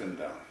and spin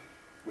down,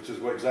 which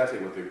is exactly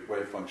what the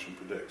wave function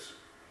predicts?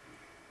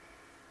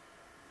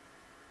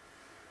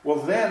 Well,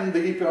 then the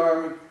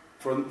EPR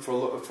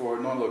for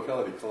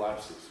non-locality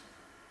collapses.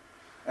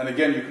 And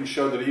again, you can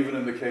show that even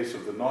in the case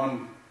of the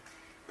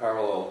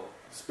non-parallel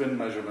spin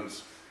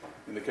measurements,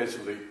 in the case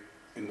of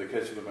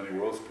the many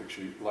worlds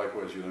picture,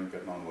 likewise you don't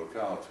get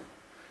non-locality.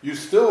 You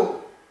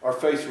still are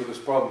faced with this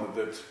problem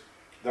that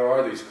there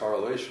are these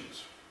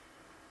correlations.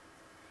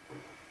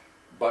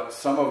 But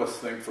some of us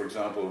think, for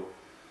example,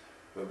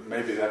 that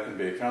maybe that can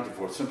be accounted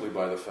for simply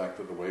by the fact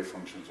that the wave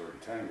functions are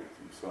entangled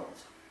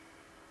themselves.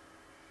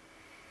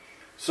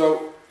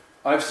 So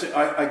I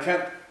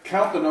can't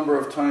count the number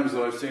of times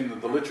that I've seen in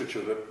the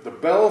literature that the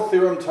Bell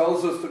theorem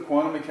tells us that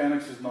quantum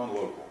mechanics is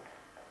non-local.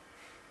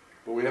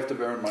 But we have to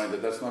bear in mind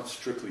that that's not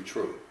strictly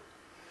true.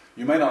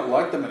 You may not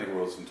like the many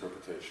worlds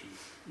interpretation.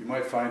 You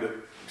might find it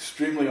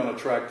extremely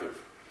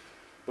unattractive.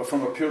 But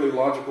from a purely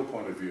logical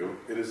point of view,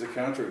 it is a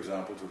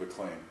counterexample to the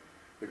claim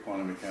that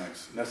quantum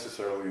mechanics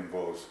necessarily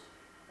involves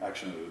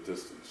action at a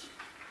distance.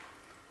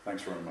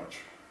 Thanks very much.